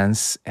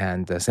finance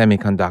and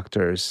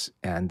semiconductors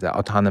and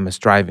autonomous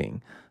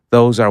driving.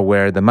 Those are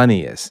where the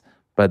money is.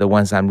 But the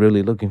ones I'm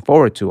really looking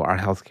forward to are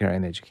healthcare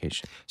and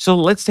education. So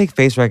let's take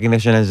face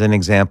recognition as an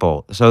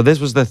example. So this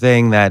was the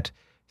thing that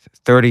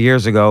 30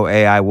 years ago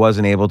AI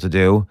wasn't able to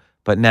do,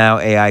 but now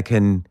AI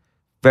can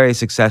very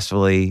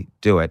successfully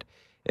do it.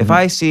 If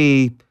I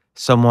see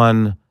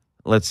someone,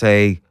 let's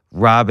say,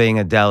 robbing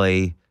a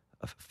deli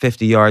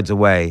 50 yards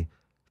away,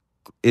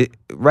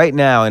 right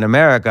now in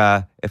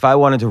America, if I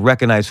wanted to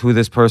recognize who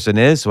this person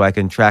is so I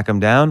can track him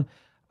down,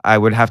 I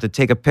would have to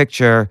take a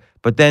picture,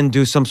 but then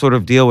do some sort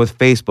of deal with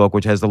Facebook,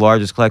 which has the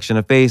largest collection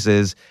of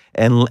faces,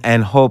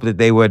 and hope that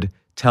they would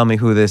tell me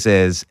who this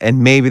is.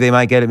 And maybe they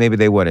might get it, maybe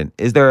they wouldn't.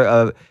 Is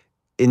there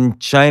in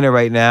China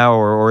right now,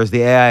 or is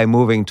the AI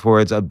moving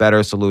towards a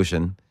better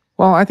solution?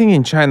 Well, I think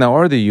in China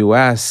or the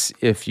US,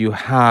 if you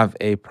have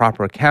a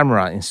proper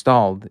camera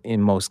installed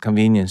in most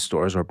convenience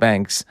stores or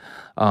banks,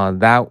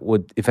 that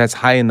would, if that's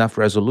high enough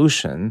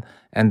resolution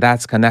and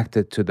that's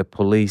connected to the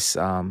police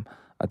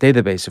a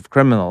database of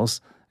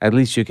criminals, at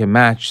least you can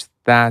match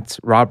that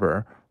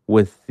robber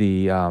with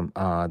the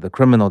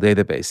criminal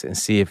database and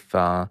see if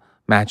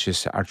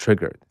matches are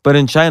triggered. But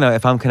in China,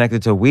 if I'm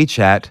connected to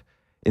WeChat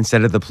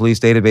instead of the police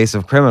database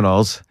of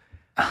criminals,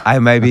 I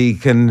maybe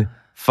can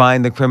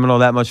find the criminal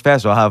that much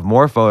faster. I'll have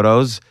more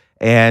photos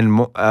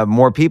and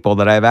more people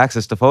that I have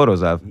access to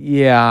photos of.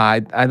 Yeah,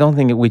 I don't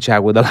think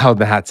WeChat would allow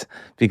that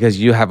because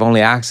you have only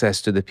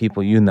access to the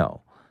people you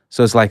know.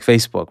 So it's like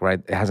Facebook,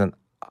 right? It has an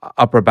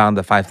upper bound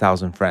of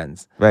 5,000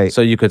 friends. Right.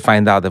 So you could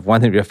find out if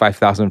one of your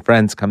 5,000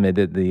 friends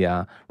committed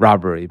the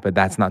robbery, but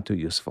that's not too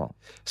useful.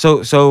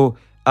 So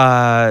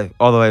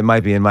although it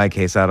might be in my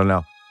case, I don't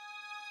know.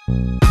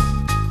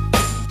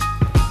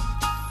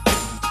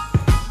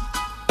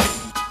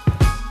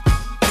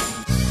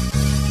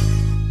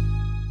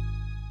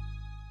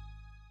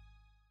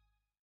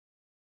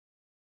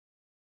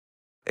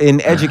 In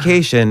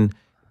education,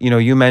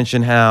 you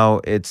mentioned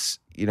how it's,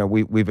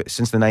 we've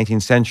since the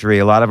 19th century,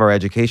 a lot of our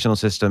educational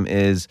system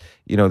is,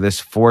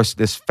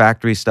 this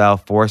factory style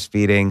force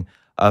feeding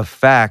of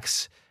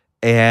facts,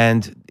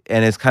 and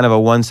it's kind of a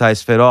one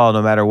size fit all,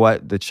 no matter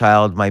what the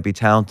child might be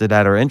talented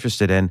at or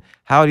interested in.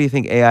 How do you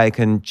think AI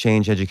can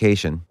change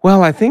education?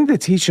 Well, I think the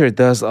teacher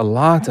does a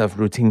lot of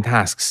routine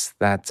tasks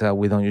that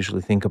we don't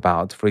usually think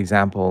about. For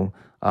example,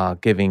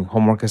 giving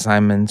homework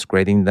assignments,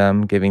 grading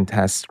them, giving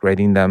tests,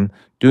 grading them,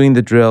 doing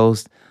the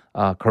drills,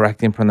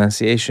 correcting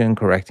pronunciation,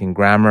 correcting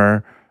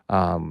grammar,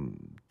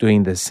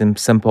 doing the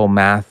simple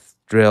math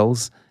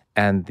drills,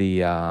 and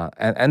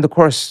of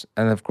course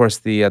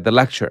the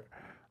lecture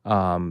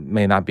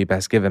may not be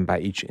best given by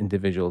each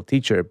individual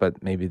teacher,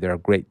 but maybe there are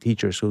great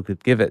teachers who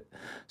could give it.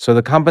 So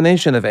the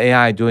combination of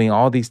AI doing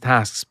all these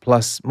tasks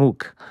plus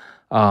MOOC,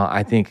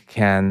 I think,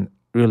 can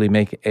really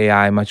make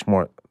AI much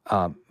more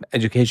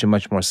education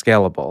much more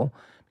scalable,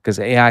 because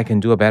AI can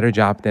do a better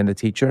job than the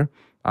teacher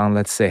on,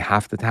 let's say,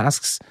 half the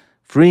tasks,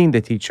 freeing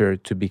the teacher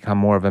to become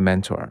more of a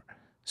mentor.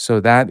 So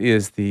that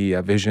is the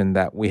vision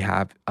that we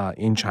have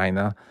in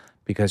China,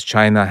 because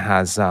China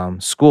has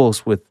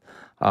schools with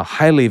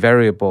highly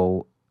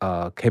variable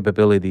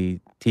capability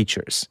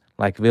teachers.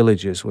 Like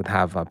villages would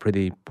have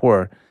pretty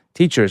poor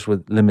teachers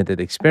with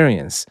limited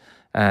experience,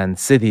 and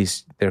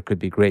cities, there could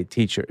be great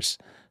teachers.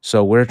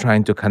 So we're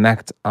trying to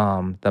connect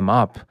them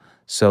up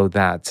so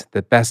that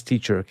the best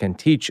teacher can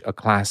teach a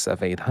class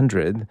of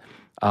 800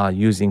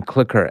 using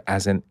Clicker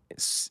as an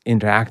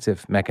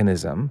interactive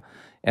mechanism.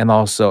 And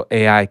also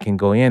AI can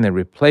go in and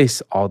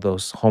replace all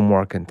those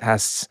homework and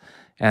tests.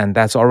 And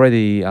that's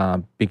already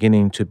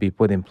beginning to be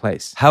put in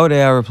place. How would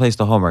AI replace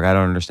the homework? I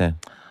don't understand.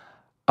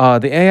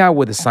 The AI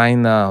would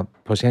assign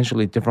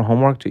potentially different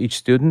homework to each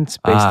student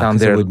based on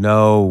their... it would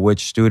know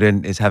which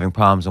student is having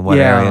problems in what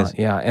areas.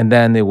 Yeah, and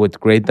then it would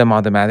grade them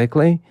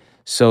automatically.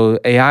 So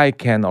AI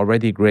can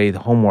already grade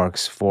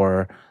homeworks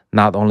for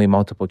not only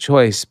multiple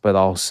choice, but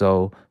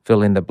also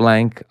fill in the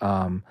blank,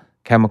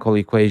 chemical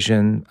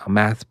equation,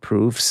 math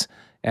proofs,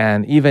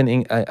 and even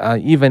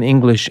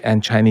English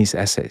and Chinese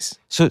essays.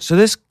 So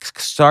this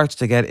starts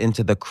to get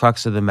into the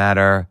crux of the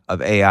matter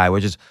of AI,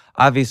 which is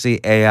obviously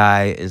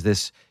AI is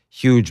this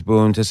huge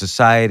boon to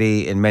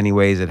society. In many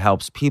ways, it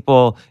helps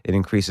people. It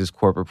increases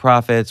corporate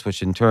profits,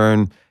 which in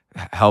turn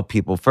help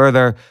people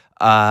further.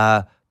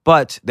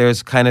 But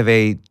there's kind of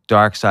a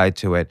dark side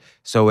to it.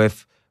 So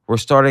if we're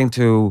starting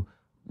to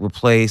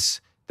replace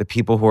the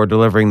people who are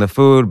delivering the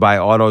food by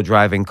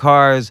auto-driving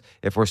cars,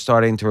 if we're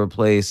starting to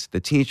replace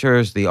the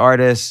teachers, the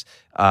artists,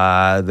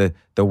 the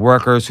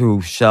workers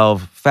who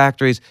shelve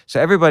factories, so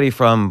everybody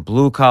from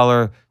blue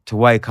collar to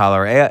white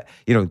collar,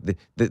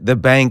 the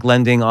bank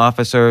lending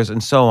officers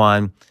and so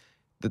on,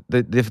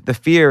 the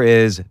fear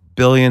is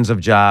billions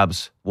of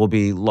jobs will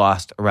be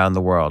lost around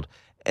the world,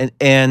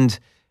 and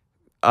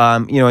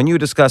you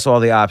discuss all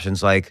the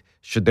options, like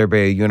should there be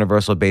a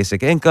universal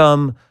basic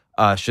income?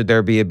 Should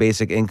there be a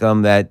basic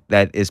income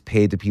that is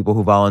paid to people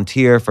who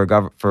volunteer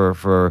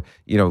for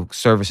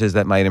services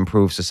that might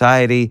improve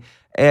society?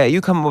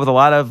 You come up with a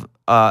lot of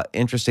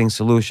interesting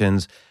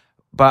solutions,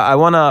 but I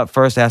want to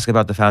first ask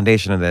about the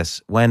foundation of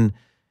this. When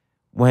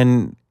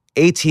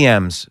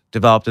ATMs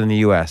developed in the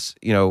U.S.,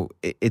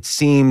 it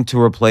seemed to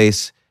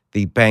replace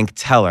the bank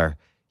teller.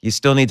 You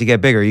still need to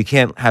get bigger. You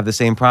can't have the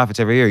same profits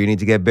every year. You need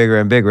to get bigger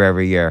and bigger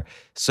every year.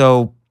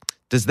 So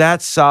does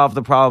that solve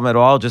the problem at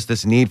all, just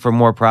this need for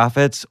more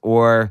profits,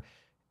 or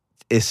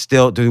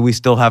do we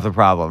still have the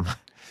problem?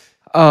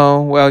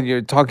 Oh, well,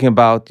 you're talking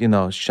about,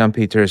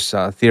 Schumpeter's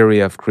theory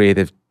of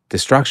creative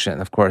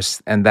destruction, of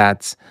course, and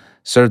that's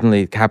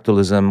certainly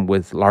capitalism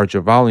with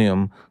larger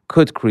volume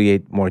could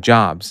create more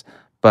jobs.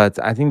 But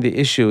I think the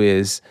issue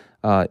is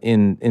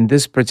in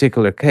this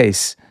particular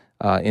case,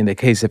 in the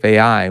case of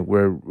AI,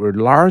 we're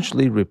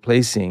largely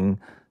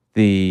replacing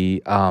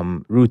the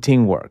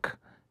routine work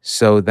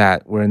so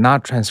that we're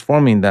not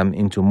transforming them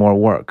into more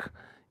work.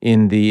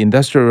 In the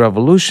Industrial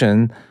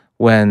Revolution,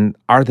 when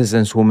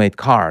artisans who made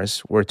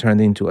cars were turned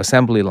into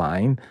assembly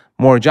line,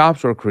 more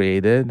jobs were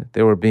created.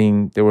 There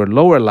were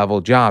lower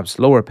level jobs,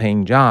 lower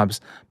paying jobs,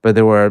 but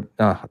there were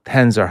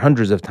tens or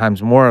hundreds of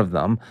times more of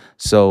them.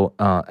 So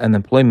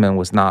unemployment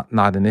was not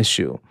an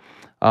issue.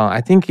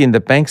 I think in the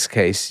bank's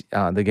case,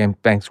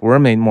 banks were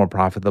made more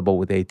profitable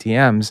with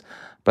ATMs,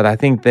 but I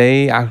think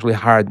they actually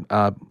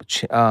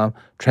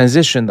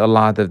transitioned a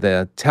lot of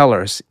the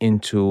tellers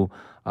into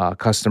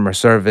customer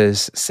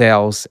service,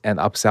 sales, and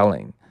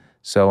upselling.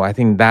 So I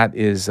think that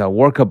is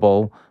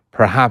workable,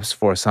 perhaps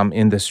for some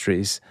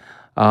industries.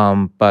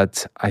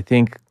 But I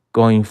think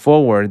going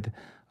forward,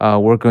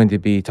 we're going to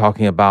be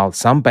talking about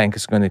some bank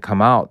is going to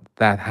come out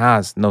that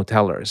has no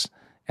tellers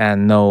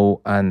and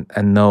no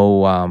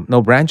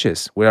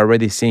branches. We're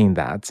already seeing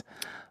that.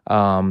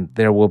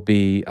 There will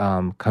be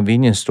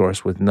convenience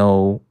stores with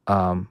no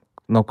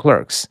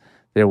clerks.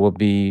 There will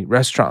be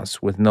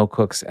restaurants with no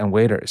cooks and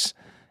waiters,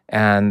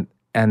 and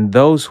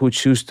those who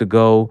choose to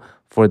go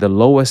for the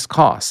lowest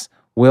cost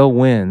will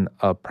win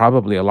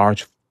probably a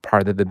large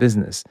part of the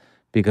business.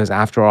 Because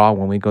after all,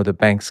 when we go to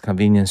banks,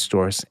 convenience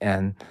stores,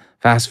 and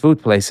fast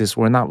food places,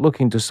 we're not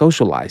looking to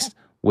socialize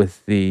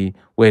with the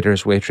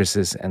waiters,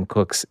 waitresses, and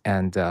cooks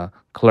and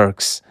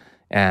clerks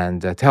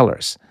and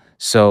tellers.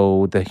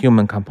 So the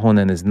human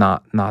component is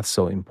not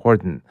so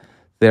important.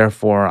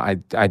 Therefore,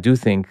 I do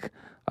think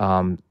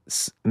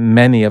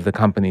many of the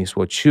companies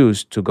will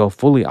choose to go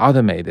fully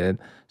automated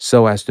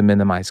so as to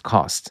minimize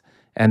costs.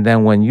 And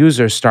then when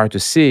users start to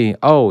see,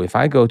 oh, if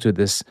I go to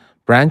this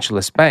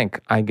branchless bank,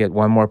 I get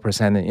 1% more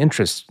in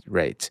interest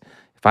rate.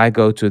 If I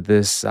go to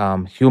this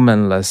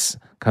humanless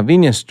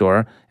convenience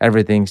store,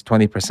 everything's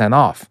 20%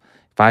 off.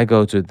 If I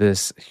go to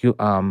this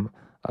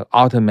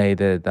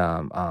automated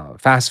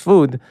fast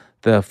food,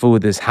 the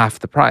food is half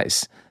the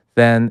price.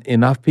 Then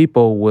enough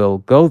people will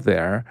go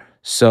there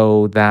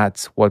so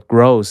that what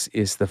grows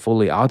is the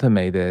fully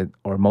automated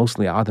or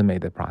mostly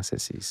automated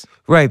processes.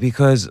 Right,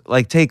 because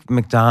like take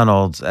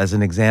McDonald's as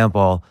an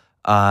example.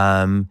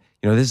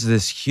 This is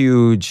this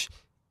huge,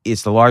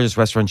 it's the largest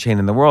restaurant chain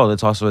in the world.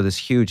 It's also this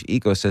huge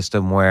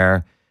ecosystem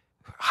where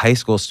high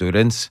school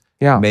students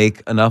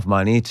make enough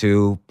money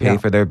to pay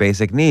for their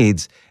basic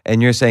needs.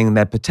 And you're saying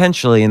that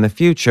potentially in the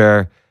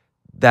future,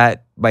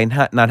 that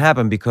might not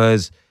happen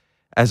because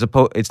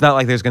it's not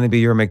like there's going to be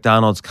your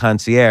McDonald's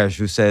concierge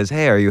who says,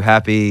 hey, are you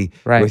happy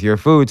with your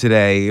food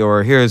today?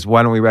 Or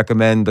why don't we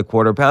recommend the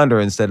Quarter Pounder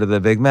instead of the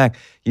Big Mac?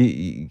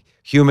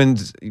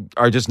 Humans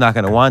are just not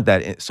going to want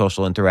that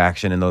social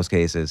interaction in those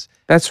cases.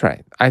 That's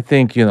right. I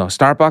think,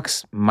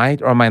 Starbucks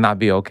might or might not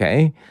be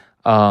okay.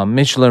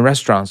 Michelin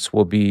restaurants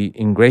will be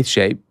in great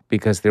shape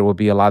because there will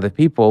be a lot of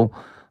people.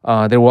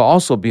 There will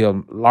also be a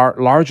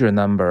larger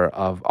number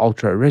of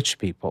ultra-rich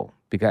people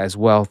because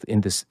wealth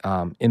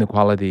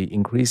inequality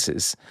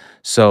increases.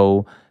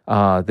 So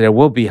there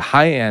will be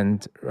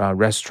high-end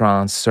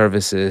restaurants,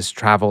 services,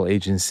 travel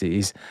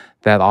agencies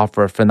that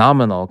offer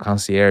phenomenal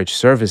concierge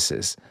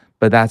services.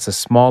 But that's a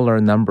smaller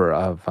number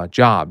of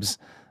jobs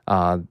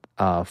compared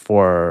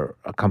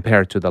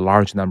to the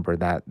large number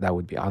that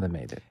would be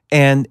automated.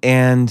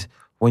 And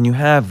when you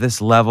have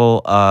this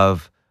level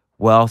of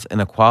wealth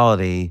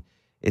inequality,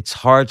 it's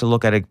hard to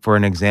look at it for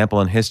an example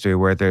in history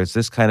where there's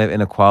this kind of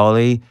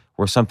inequality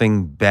where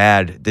something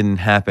bad didn't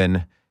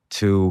happen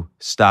to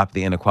stop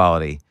the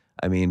inequality.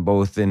 I mean,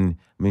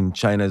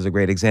 China is a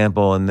great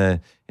example in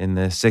the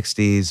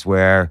 60s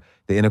where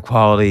the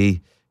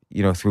inequality,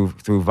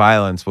 through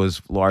violence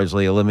was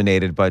largely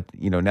eliminated, but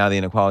now the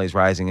inequality is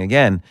rising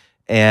again.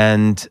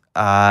 And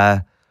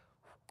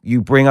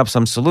you bring up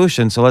some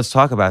solutions, so let's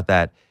talk about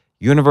that.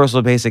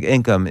 Universal basic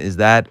income, is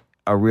that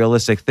a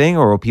realistic thing,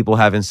 or will people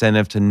have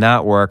incentive to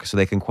not work so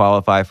they can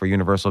qualify for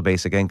universal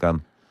basic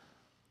income?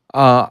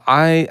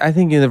 I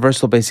think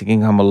universal basic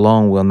income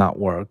alone will not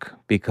work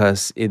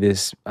because it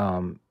is,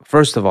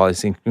 first of all,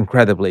 it's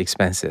incredibly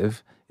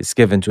expensive. It's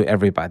given to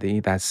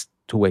everybody. That's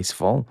too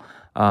wasteful.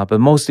 But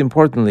most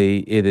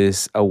importantly, it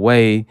is a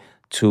way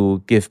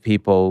to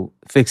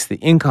fix the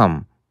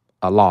income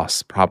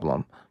loss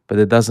problem, but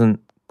it doesn't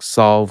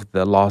solve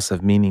the loss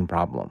of meaning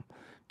problem.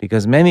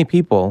 Because many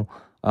people,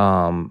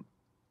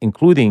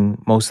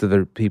 including most of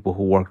the people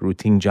who work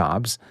routine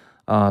jobs,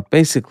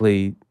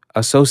 basically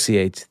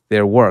associate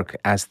their work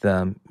as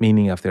the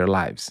meaning of their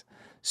lives.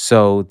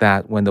 So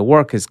that when the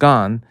work is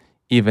gone,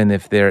 even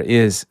if there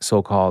is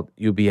so-called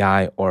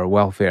UBI or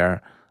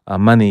welfare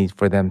money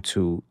for them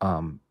to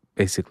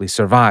basically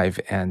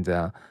survive and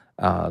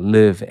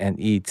live and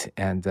eat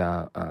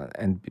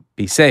and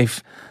be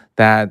safe,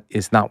 that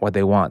is not what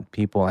they want.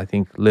 People, I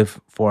think, live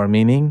for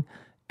meaning,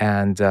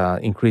 and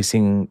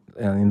increasing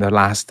in the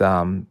last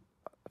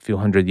few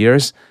hundred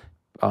years,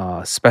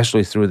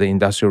 especially through the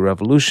Industrial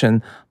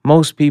Revolution,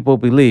 most people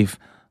believe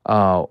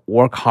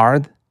work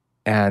hard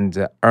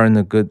and earn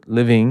a good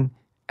living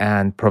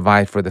and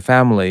provide for the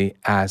family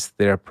as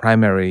their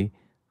primary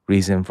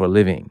reason for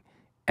living.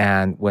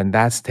 And when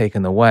that's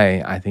taken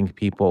away, I think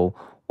people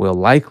will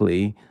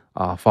likely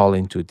fall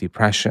into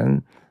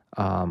depression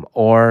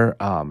or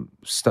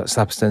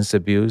substance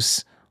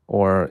abuse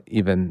or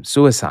even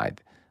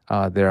suicide.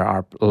 There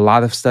are a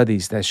lot of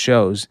studies that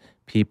shows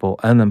people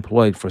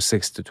unemployed for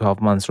 6 to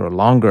 12 months or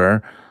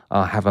longer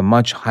have a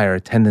much higher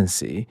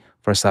tendency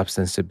for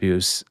substance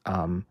abuse,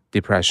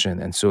 depression,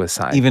 and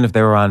suicide. Even if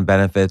they were on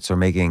benefits or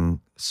making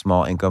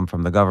small income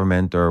from the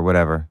government or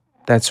whatever.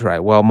 That's right.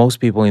 Well, most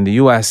people in the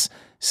U.S.,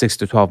 6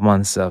 to 12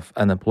 months of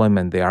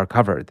unemployment, they are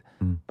covered.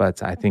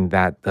 But I think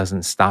that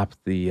doesn't stop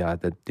the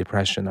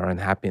depression or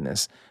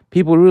unhappiness.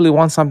 People really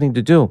want something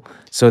to do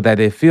so that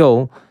they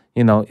feel,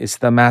 it's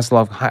the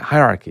Maslow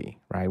hierarchy,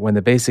 right? When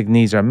the basic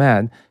needs are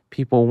met,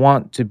 people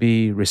want to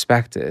be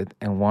respected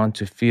and want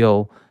to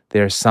feel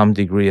there's some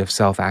degree of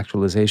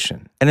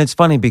self-actualization. And it's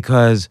funny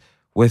because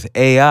with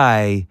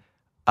AI,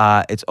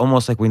 it's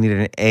almost like we need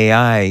an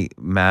AI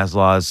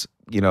Maslow's,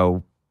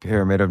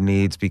 pyramid of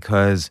needs,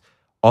 because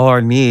all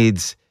our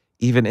needs,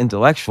 even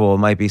intellectual,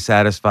 might be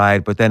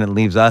satisfied, but then it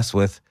leaves us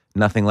with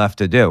nothing left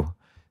to do.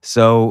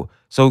 So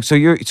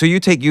you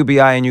take UBI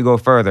and you go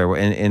further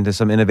into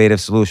some innovative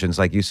solutions,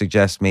 like you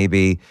suggest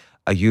maybe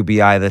a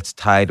UBI that's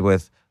tied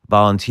with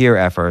volunteer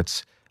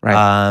efforts.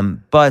 Right.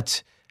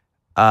 But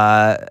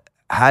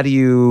how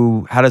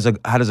does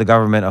a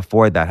government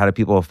afford that? How do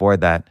people afford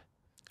that?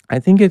 I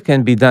think it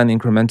can be done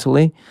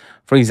incrementally.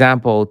 For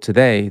example,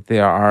 today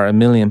there are 1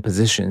 million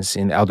positions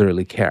in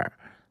elderly care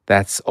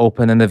that's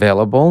open and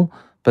available,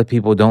 but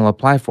people don't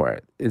apply for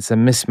it. It's a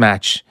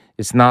mismatch.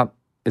 It's not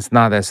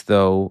as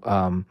though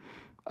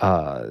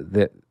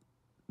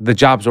the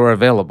jobs are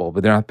available,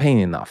 but they're not paying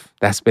enough.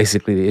 That's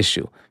basically the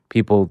issue.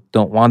 People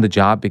don't want the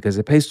job because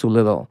it pays too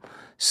little.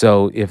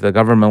 So if the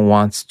government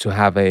wants to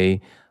have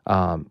a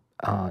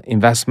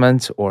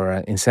investment or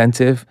an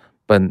incentive,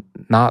 but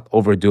not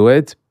overdo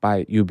it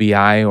by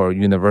UBI or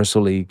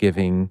universally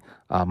giving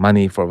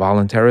money for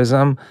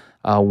volunteerism,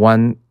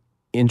 one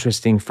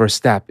interesting first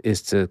step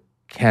is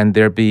can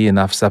there be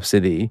enough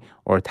subsidy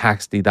or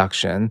tax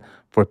deduction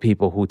for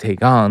people who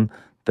take on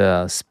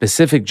the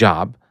specific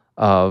job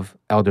of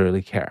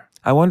elderly care?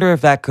 I wonder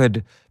if that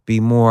could be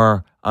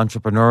more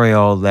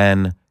entrepreneurial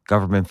than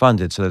government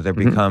funded, so that there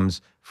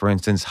becomes, for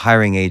instance,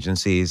 hiring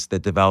agencies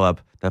that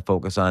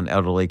focus on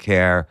elderly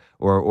care,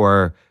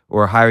 or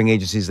hiring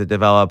agencies that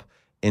develop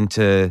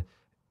into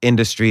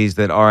industries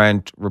that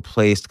aren't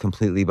replaced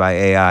completely by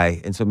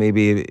AI. And so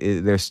maybe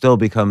there still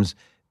becomes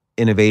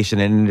innovation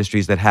in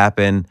industries that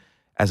happen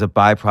as a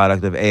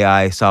byproduct of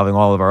AI solving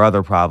all of our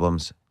other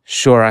problems.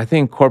 Sure. I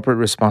think corporate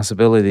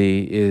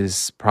responsibility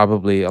is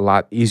probably a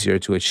lot easier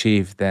to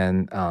achieve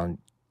than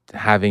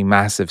having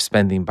massive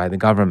spending by the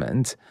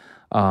government.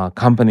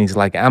 Companies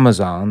like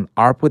Amazon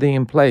are putting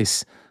in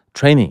place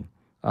training.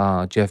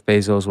 Jeff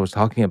Bezos was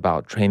talking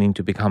about training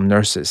to become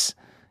nurses.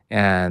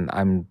 And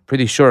I'm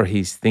pretty sure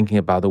he's thinking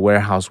about the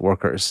warehouse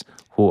workers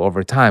who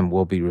over time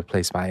will be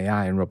replaced by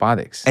AI and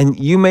robotics. And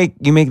you make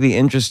the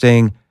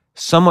interesting,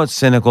 somewhat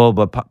cynical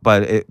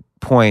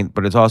point,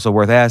 but it's also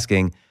worth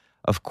asking.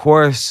 Of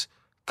course,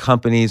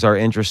 companies are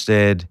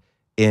interested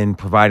in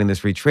providing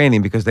this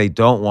retraining because they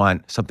don't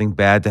want something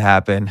bad to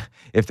happen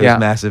if there's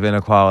massive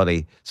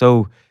inequality.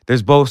 So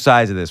there's both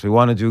sides of this. We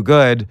want to do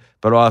good,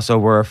 but also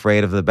we're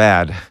afraid of the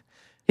bad.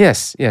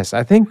 Yes.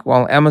 I think,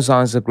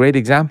 Amazon is a great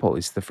example.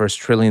 It's the first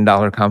 $1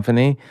 trillion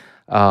company.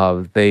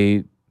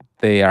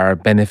 They are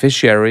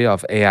beneficiary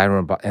of AI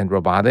and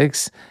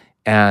robotics,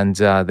 and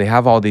they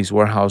have all these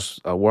warehouse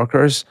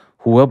workers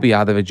who will be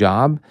out of a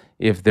job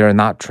if they're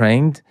not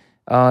trained.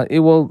 It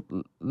will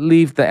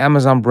leave the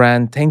Amazon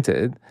brand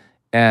tainted.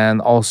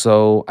 And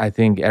also, I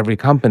think every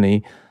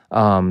company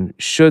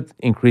should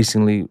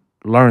increasingly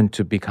learn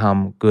to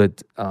become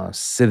good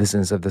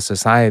citizens of the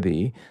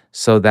society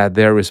so that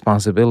their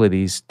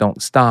responsibilities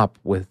don't stop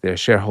with their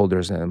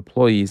shareholders and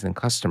employees and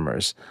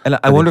customers. And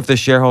I wonder if the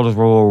shareholders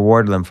will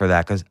reward them for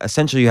that, because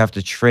essentially you have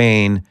to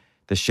train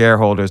the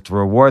shareholders to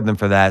reward them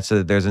for that so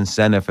that there's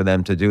incentive for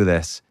them to do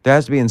this. There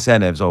has to be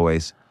incentives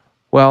always.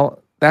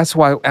 Well, that's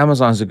why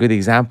Amazon is a good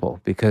example,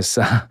 because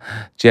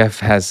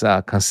Jeff has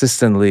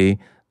consistently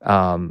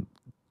done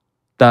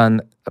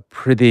a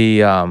pretty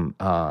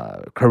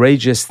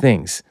courageous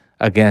things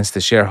against the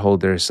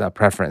shareholders'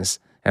 preference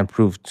and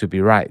proved to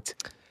be right.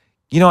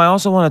 I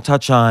also want to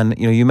touch on,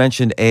 you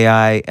mentioned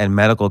AI and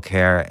medical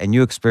care, and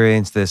you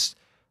experienced this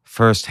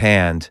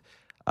firsthand.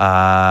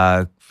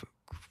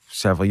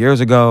 Several years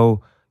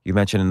ago, you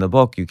mentioned in the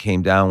book, you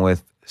came down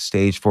with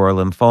stage 4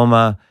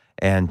 lymphoma.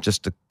 And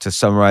just to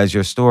summarize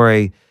your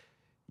story,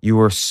 you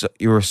were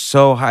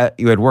so high,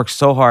 you had worked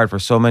so hard for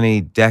so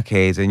many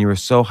decades, and you were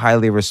so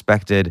highly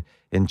respected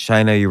in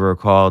China. You were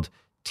called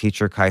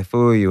Teacher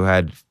Kai-Fu. You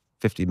had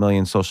 50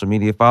 million social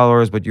media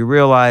followers, but you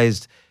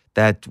realized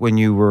that when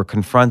you were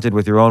confronted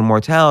with your own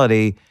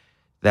mortality,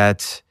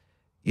 that,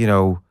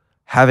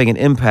 having an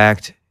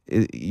impact,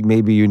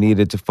 maybe you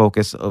needed to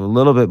focus a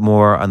little bit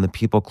more on the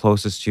people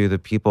closest to you, the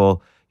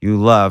people you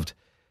loved.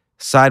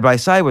 Side by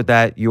side with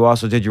that, you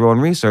also did your own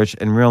research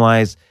and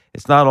realized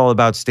it's not all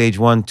about stage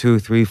 1, 2,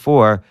 3,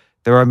 4.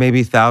 There are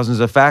maybe thousands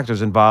of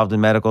factors involved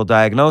in medical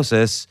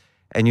diagnosis,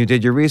 and you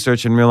did your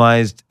research and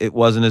realized it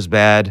wasn't as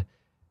bad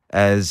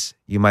as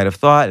you might have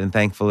thought. And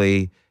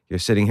thankfully, you're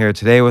sitting here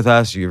today with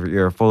us.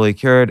 You're fully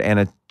cured and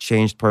a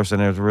changed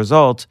person as a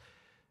result.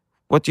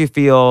 What do you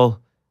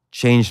feel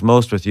changed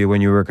most with you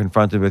when you were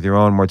confronted with your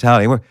own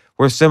mortality?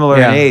 We're similar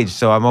in age,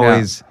 so I'm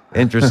always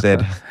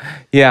interested.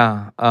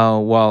 Yeah.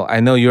 Well, I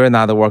know you're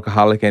not a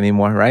workaholic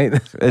anymore, right?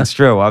 It's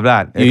true. I'm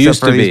not, You except used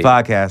for to these be.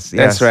 podcasts.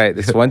 That's Yes. right.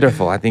 It's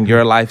wonderful. I think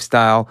your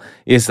lifestyle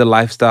is the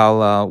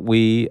lifestyle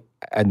we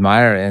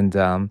admire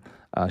and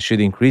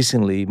should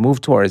increasingly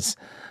move towards.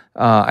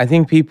 I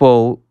think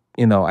people,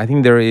 I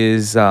think there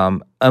is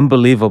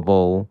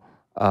unbelievable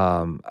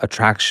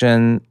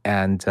attraction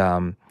and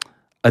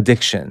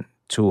addiction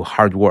to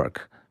hard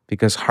work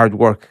because hard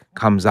work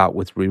comes out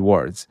with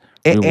rewards.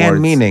 And Rewards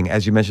meaning,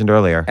 as you mentioned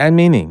earlier. and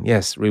meaning,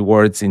 yes,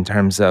 rewards in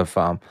terms of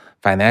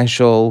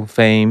financial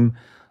fame,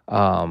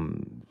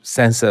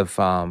 sense of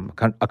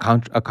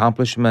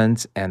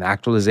accomplishment and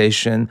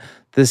actualization.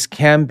 This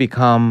can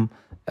become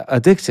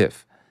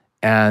addictive,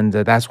 and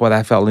that's what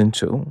I fell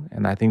into.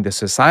 And I think the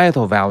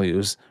societal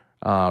values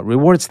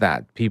rewards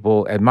that.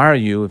 People admire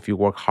you if you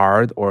work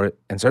hard,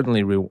 and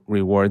certainly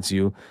rewards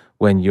you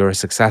when you're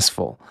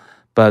successful.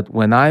 But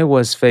when I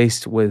was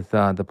faced with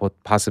the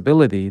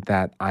possibility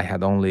that I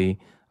had only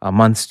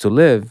months to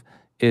live,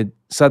 it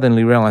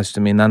suddenly realized to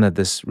me none of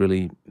this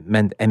really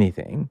meant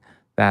anything.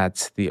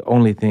 That the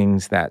only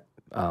things that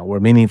were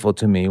meaningful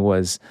to me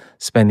was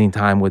spending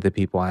time with the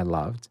people I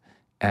loved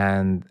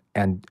and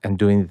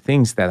doing the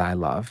things that I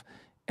love.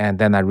 And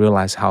then I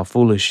realized how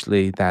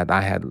foolishly that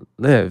I had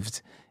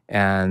lived,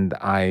 and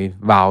I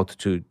vowed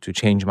to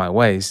change my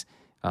ways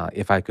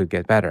if I could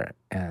get better,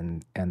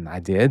 and I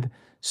did.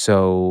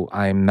 So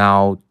I'm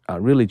now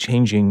really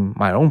changing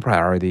my own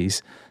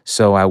priorities.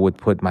 So I would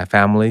put my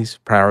family's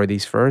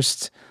priorities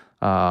first.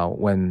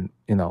 When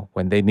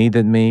they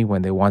needed me,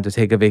 when they want to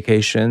take a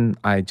vacation,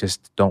 I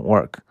just don't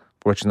work.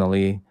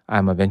 Fortunately,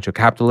 I'm a venture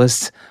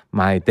capitalist.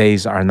 My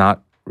days are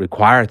not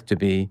required to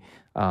be,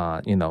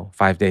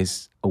 5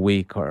 days a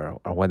week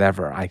or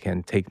whatever. I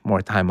can take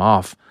more time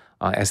off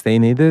as they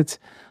need it.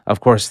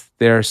 Of course,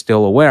 they're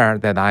still aware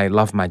that I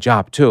love my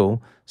job too,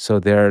 so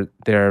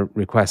their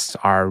requests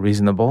are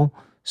reasonable.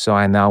 So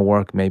I now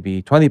work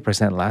maybe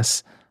 20%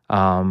 less,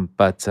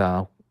 but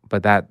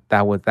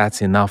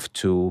that's enough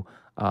to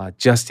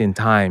just in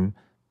time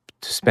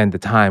to spend the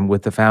time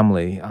with the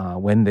family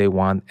when they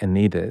want and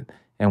need it.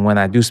 And when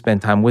I do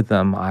spend time with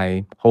them,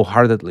 I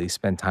wholeheartedly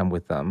spend time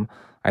with them.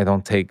 I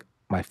don't take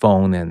my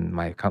phone and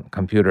my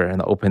computer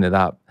and open it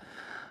up.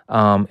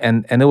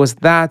 And it was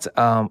that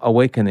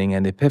awakening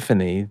and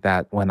epiphany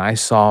that when I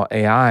saw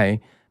AI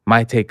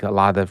might take a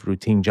lot of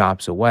routine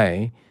jobs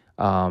away,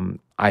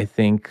 I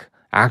think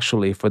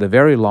actually for the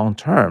very long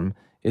term,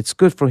 it's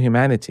good for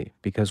humanity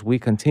because we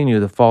continue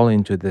to fall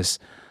into this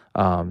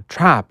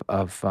trap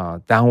of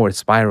downward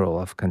spiral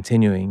of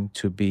continuing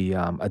to be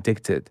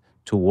addicted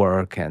to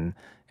work and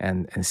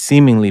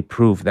seemingly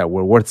prove that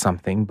we're worth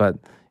something. But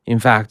in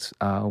fact,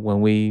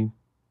 when we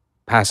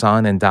pass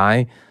on and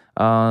die,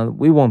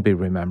 we won't be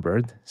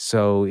remembered.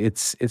 So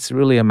it's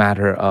really a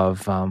matter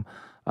of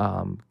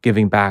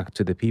giving back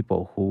to the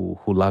people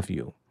who love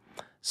you.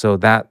 So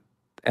that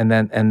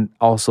and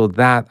also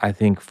that I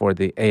think for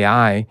the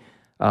AI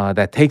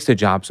that takes the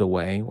jobs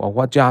away. Well,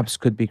 what jobs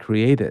could be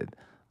created?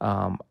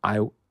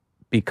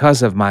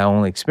 Because of my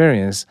own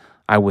experience,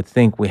 I would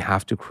think we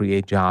have to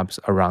create jobs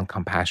around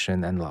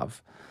compassion and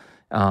love,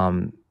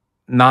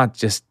 not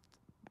just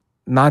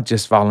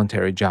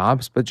voluntary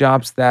jobs, but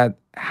jobs that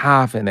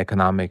have an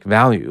economic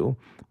value,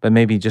 but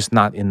maybe just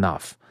not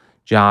enough.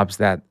 Jobs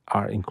that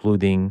are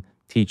including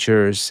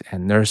teachers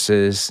and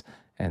nurses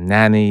and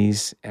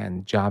nannies,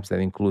 and jobs that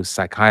include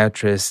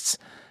psychiatrists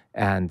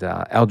and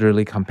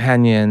elderly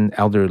companion,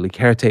 elderly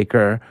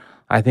caretaker.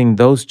 I think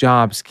those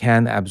jobs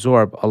can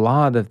absorb a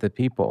lot of the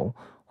people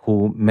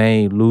who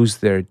may lose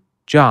their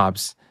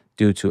jobs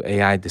due to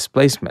AI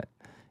displacement.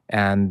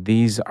 And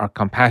these are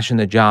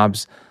compassionate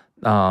jobs,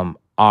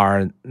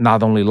 are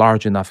not only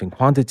large enough in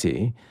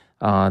quantity,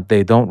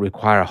 they don't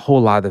require a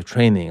whole lot of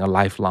training, a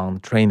lifelong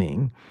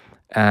training.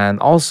 And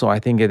also, I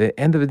think at the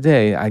end of the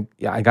day,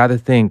 I got to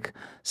think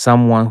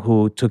someone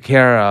who took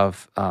care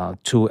of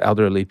two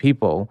elderly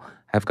people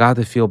have got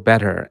to feel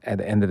better at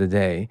the end of the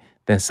day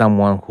than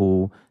someone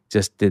who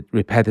just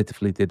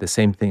repetitively did the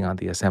same thing on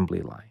the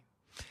assembly line.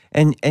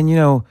 And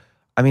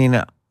I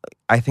mean,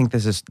 I think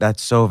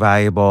that's so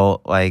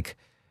valuable. Like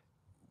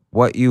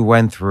what you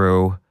went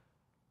through,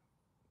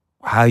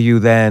 how you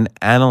then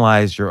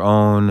analyzed your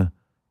own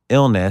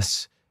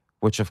illness,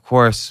 which of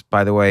course,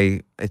 by the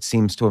way, it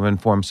seems to have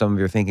informed some of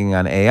your thinking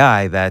on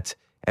AI, that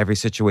every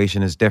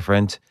situation is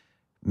different.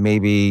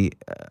 Maybe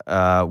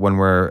when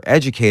we're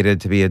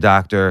educated to be a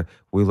doctor,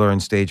 we learn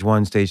stage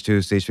 1, stage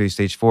 2, stage 3,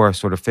 stage 4,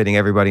 sort of fitting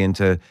everybody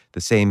into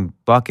the same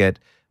bucket.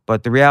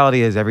 But the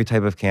reality is every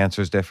type of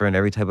cancer is different.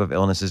 Every type of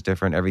illness is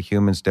different. Every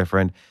human's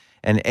different.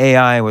 And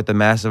AI, with the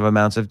massive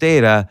amounts of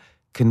data,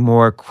 can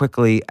more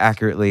quickly,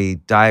 accurately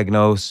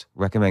diagnose,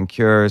 recommend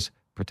cures,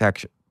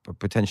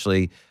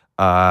 potentially,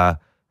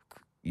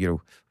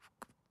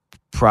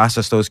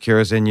 process those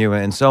cures in you,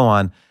 and so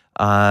on.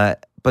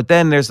 But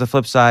then there's the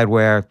flip side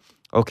where,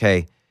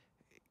 okay,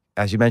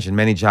 as you mentioned,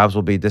 many jobs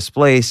will be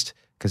displaced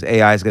because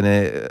AI is going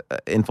to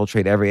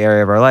infiltrate every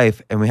area of our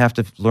life, and we have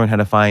to learn how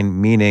to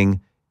find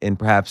meaning in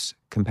perhaps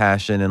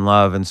compassion and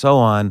love and so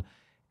on.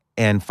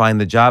 and find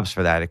the jobs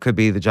for that. It could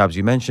be the jobs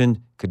you mentioned,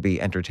 could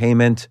be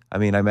entertainment. I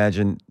mean, I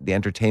imagine the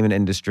entertainment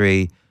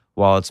industry,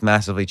 while it's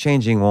massively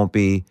changing, won't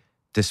be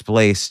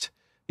displaced.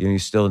 You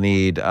still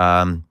need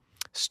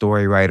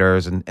story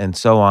writers and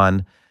so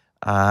on.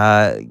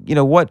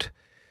 One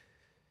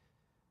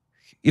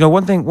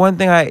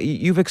thing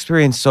you've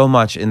experienced so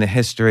much in the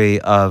history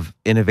of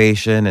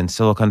innovation in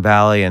Silicon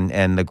Valley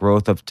and the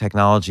growth of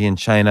technology in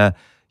China.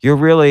 You're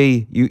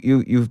really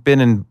you've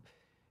been in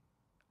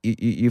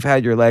you've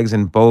had your legs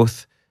in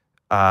both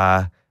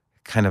kind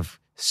of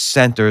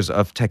centers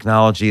of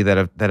technology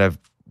that have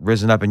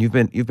risen up, and you've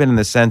been in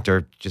the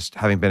center, just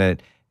having been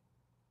at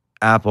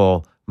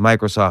Apple,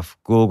 Microsoft,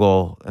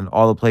 Google, and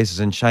all the places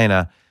in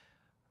China.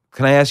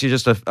 Can I ask you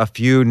just a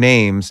few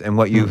names and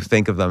what you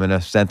think of them in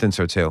a sentence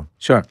or two?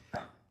 Sure.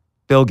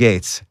 Bill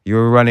Gates. You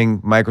were running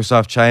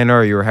Microsoft China,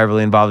 or you were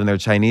heavily involved in their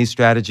Chinese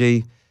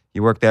strategy.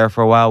 You worked there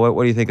for a while.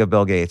 What do you think of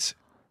Bill Gates?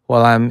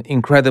 Well, I'm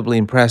incredibly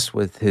impressed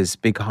with his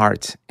big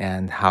heart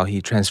and how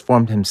he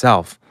transformed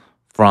himself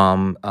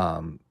from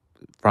a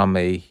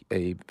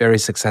very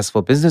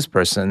successful business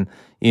person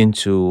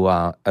into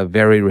a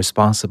very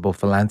responsible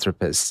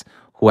philanthropist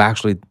who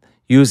actually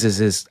uses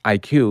his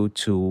IQ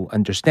to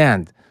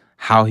understand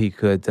how he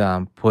could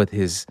put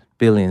his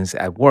billions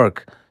at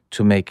work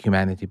to make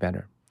humanity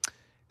better.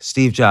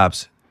 Steve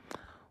Jobs.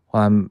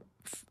 Well,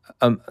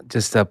 I'm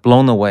just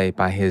blown away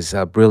by his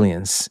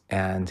brilliance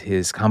and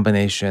his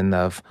combination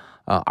of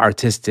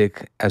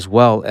artistic as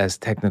well as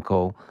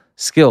technical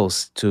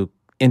skills to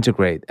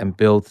integrate and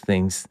build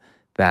things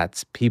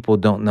that people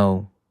don't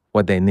know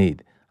what they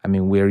need. I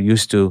mean, we're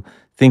used to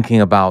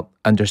thinking about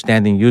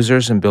understanding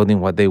users and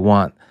building what they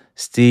want.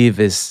 Steve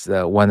is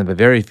one of the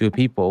very few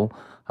people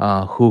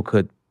who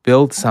could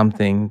build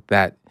something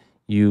that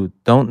you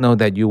don't know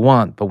that you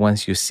want, but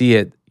once you see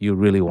it, you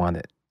really want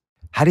it.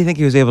 How do you think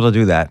he was able to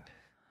do that?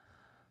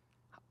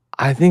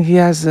 I think he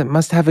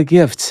must have a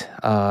gift,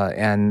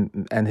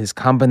 and his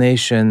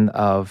combination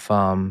of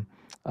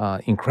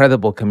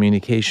incredible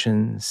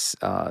communications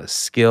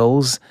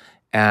skills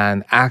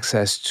and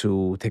access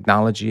to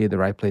technology at the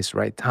right place,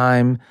 right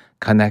time,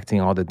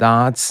 connecting all the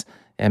dots,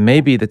 and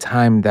maybe the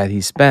time that he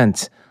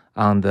spent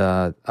on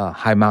the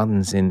high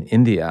mountains in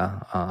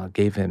India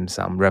gave him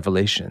some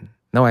revelation.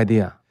 No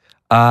idea.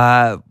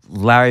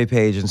 Larry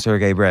Page and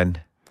Sergey Brin.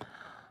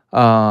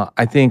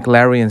 I think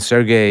Larry and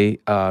Sergey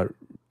are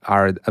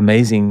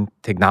amazing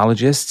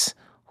technologists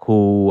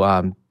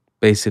who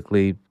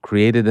basically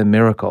created a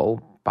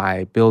miracle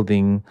by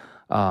building,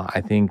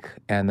 I think,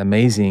 an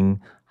amazing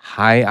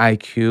high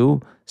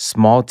IQ,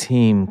 small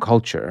team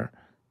culture,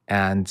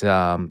 and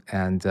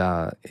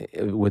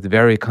with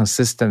very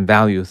consistent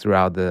value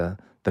throughout the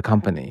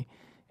company.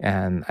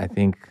 And I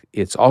think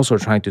it's also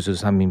trying to do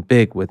something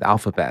big with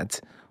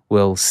Alphabet.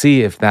 We'll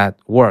see if that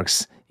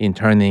works in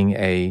turning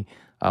a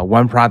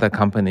one product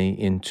company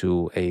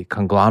into a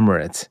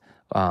conglomerate,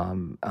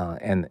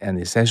 and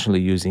essentially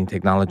using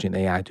technology and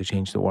AI to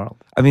change the world.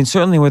 I mean,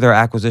 certainly with their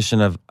acquisition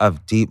of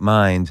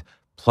DeepMind,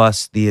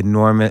 plus the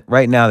enormous,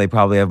 right now they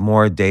probably have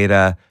more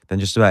data than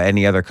just about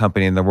any other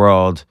company in the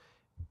world,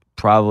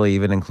 probably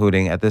even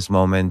including at this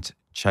moment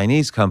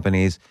Chinese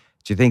companies.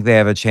 Do you think they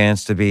have a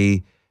chance to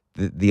be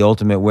the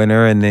ultimate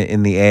winner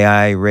in the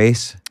AI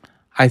race?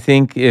 I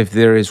think if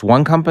there is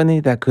one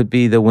company that could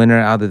be the winner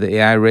out of the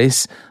AI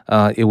race,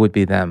 it would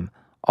be them.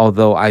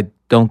 Although I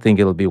don't think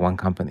it'll be one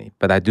company,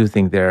 but I do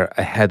think they're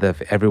ahead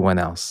of everyone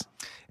else.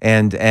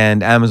 And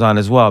Amazon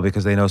as well,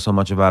 because they know so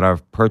much about our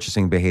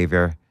purchasing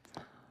behavior.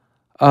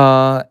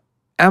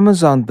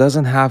 Amazon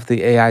doesn't have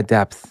the AI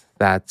depth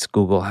that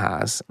Google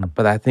has,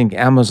 but I think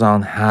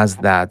Amazon has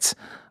that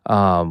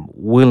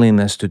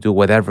willingness to do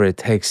whatever it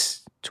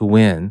takes to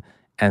win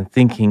and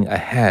thinking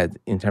ahead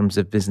in terms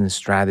of business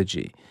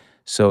strategy.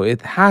 So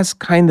it has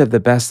kind of the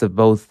best of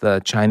both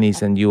the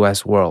Chinese and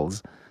U.S.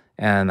 worlds.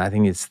 And I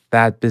think it's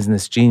that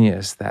business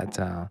genius that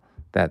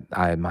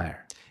I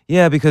admire.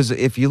 Yeah, because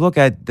if you look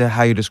at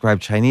how you describe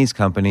Chinese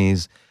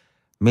companies,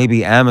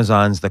 maybe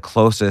Amazon's the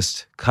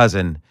closest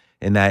cousin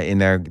in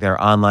their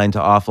online to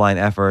offline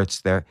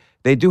efforts.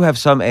 They do have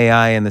some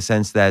AI in the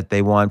sense that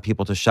they want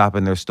people to shop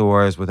in their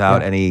stores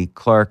without any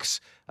clerks.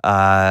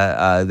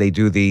 They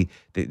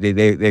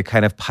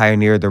kind of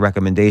pioneered the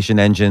recommendation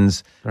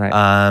engines.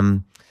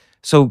 Right.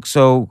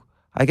 So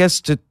I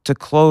guess to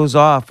close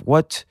off,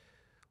 what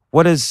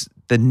is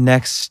the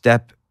next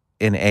step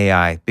in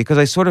AI? Because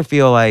I sort of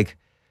feel like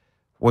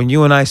when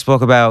you and I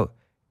spoke about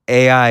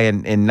AI in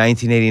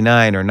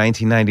 1989 or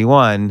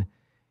 1991,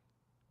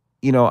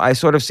 I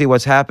sort of see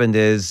what's happened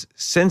is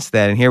since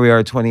then, and here we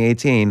are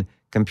 2018,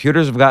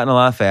 computers have gotten a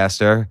lot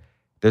faster.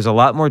 There's a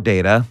lot more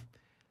data.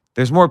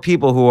 There's more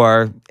people who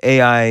are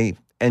AI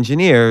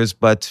engineers,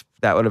 but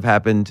that would have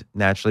happened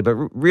naturally. But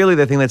really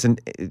the thing that's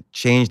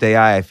changed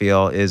AI, I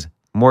feel, is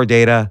more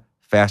data,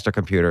 faster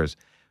computers.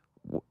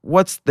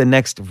 What's the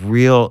next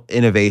real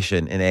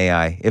innovation in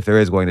AI, if there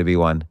is going to be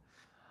one?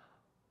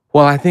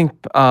 Well,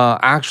 I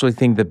actually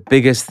think the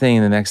biggest thing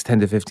in the next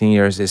 10 to 15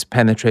 years is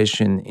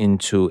penetration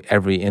into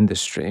every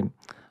industry.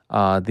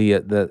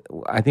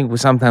 I think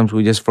sometimes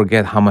we just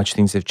forget how much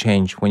things have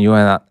changed. When you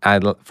and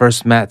I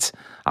first met,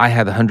 I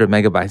had 100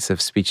 megabytes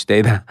of speech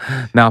data.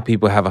 Now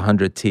people have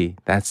 100T.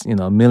 That's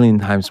a million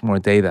times more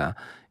data,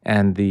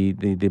 and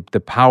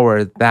the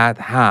power that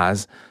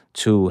has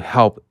to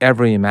help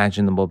every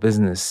imaginable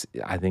business,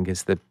 I think,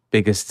 is the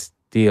biggest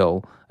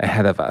deal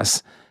ahead of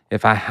us.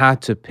 If I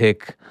had to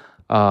pick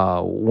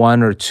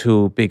one or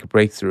two big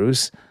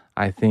breakthroughs,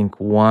 I think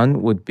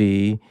one would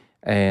be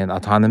an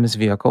autonomous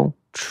vehicle,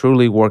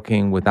 truly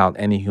working without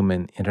any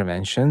human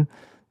intervention.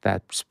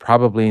 That's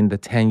probably in the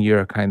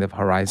 10-year kind of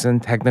horizon.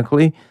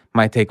 Technically,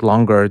 might take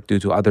longer due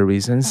to other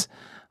reasons.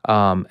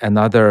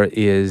 Another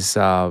is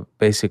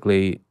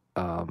basically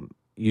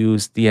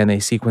use DNA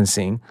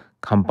sequencing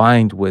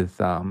combined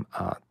with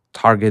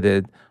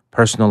targeted,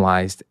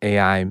 personalized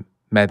AI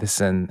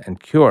medicine and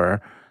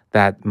cure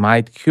that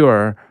might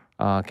cure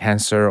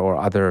cancer or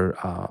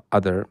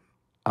other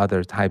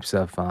types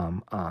of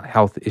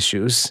health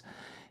issues.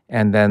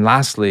 And then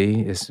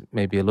lastly is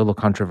maybe a little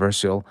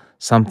controversial,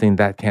 something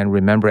that can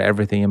remember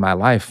everything in my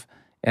life,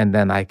 and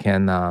then I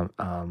can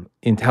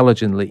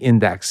intelligently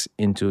index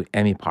into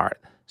any part.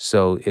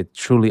 So it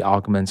truly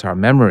augments our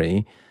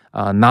memory,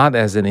 not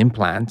as an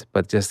implant,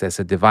 but just as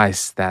a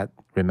device that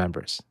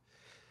remembers.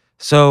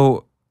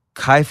 So,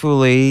 Kai-Fu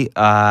Lee,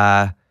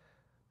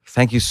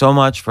 thank you so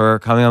much for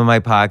coming on my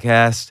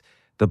podcast.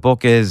 The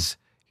book is,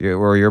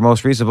 your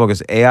most recent book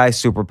is AI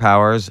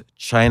Superpowers,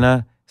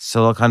 China,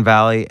 Silicon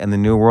Valley, and the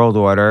New World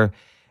Order.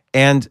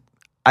 And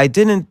I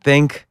didn't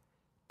think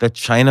the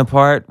China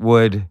part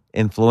would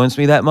influence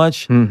me that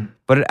much,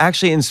 but it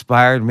actually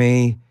inspired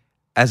me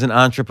as an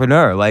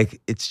entrepreneur.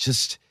 Like,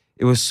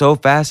 it was so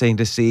fascinating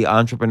to see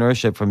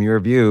entrepreneurship from your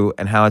view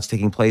and how it's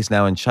taking place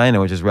now in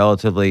China, which is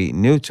relatively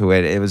new to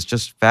it. It was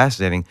just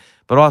fascinating.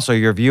 But also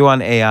your view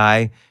on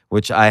AI,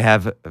 which I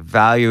have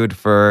valued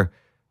for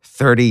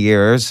 30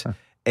 years,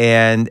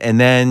 and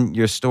then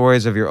your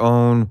stories of your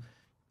own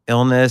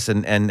illness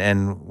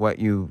and what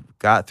you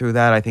got through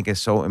that, I think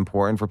is so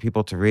important for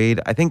people to read.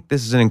 I think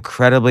this is an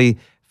incredibly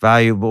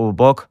valuable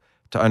book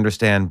to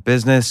understand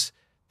business,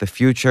 the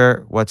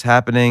future, what's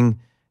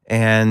happening,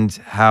 and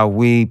how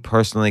we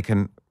personally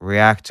can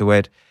react to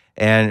it.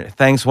 And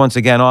thanks once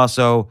again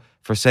also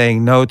for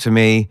saying no to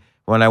me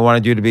when I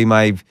wanted you to be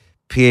my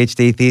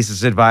PhD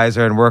thesis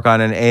advisor and work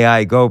on an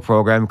AI Go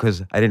program,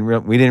 because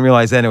we didn't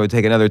realize then it would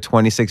take another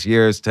 26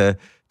 years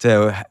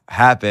to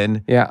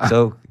happen. Yeah.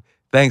 So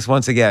thanks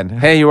once again.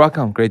 Hey, you're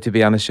welcome. Great to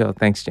be on the show.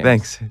 Thanks, James.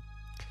 Thanks.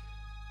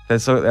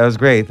 That was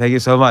great. Thank you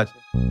so much.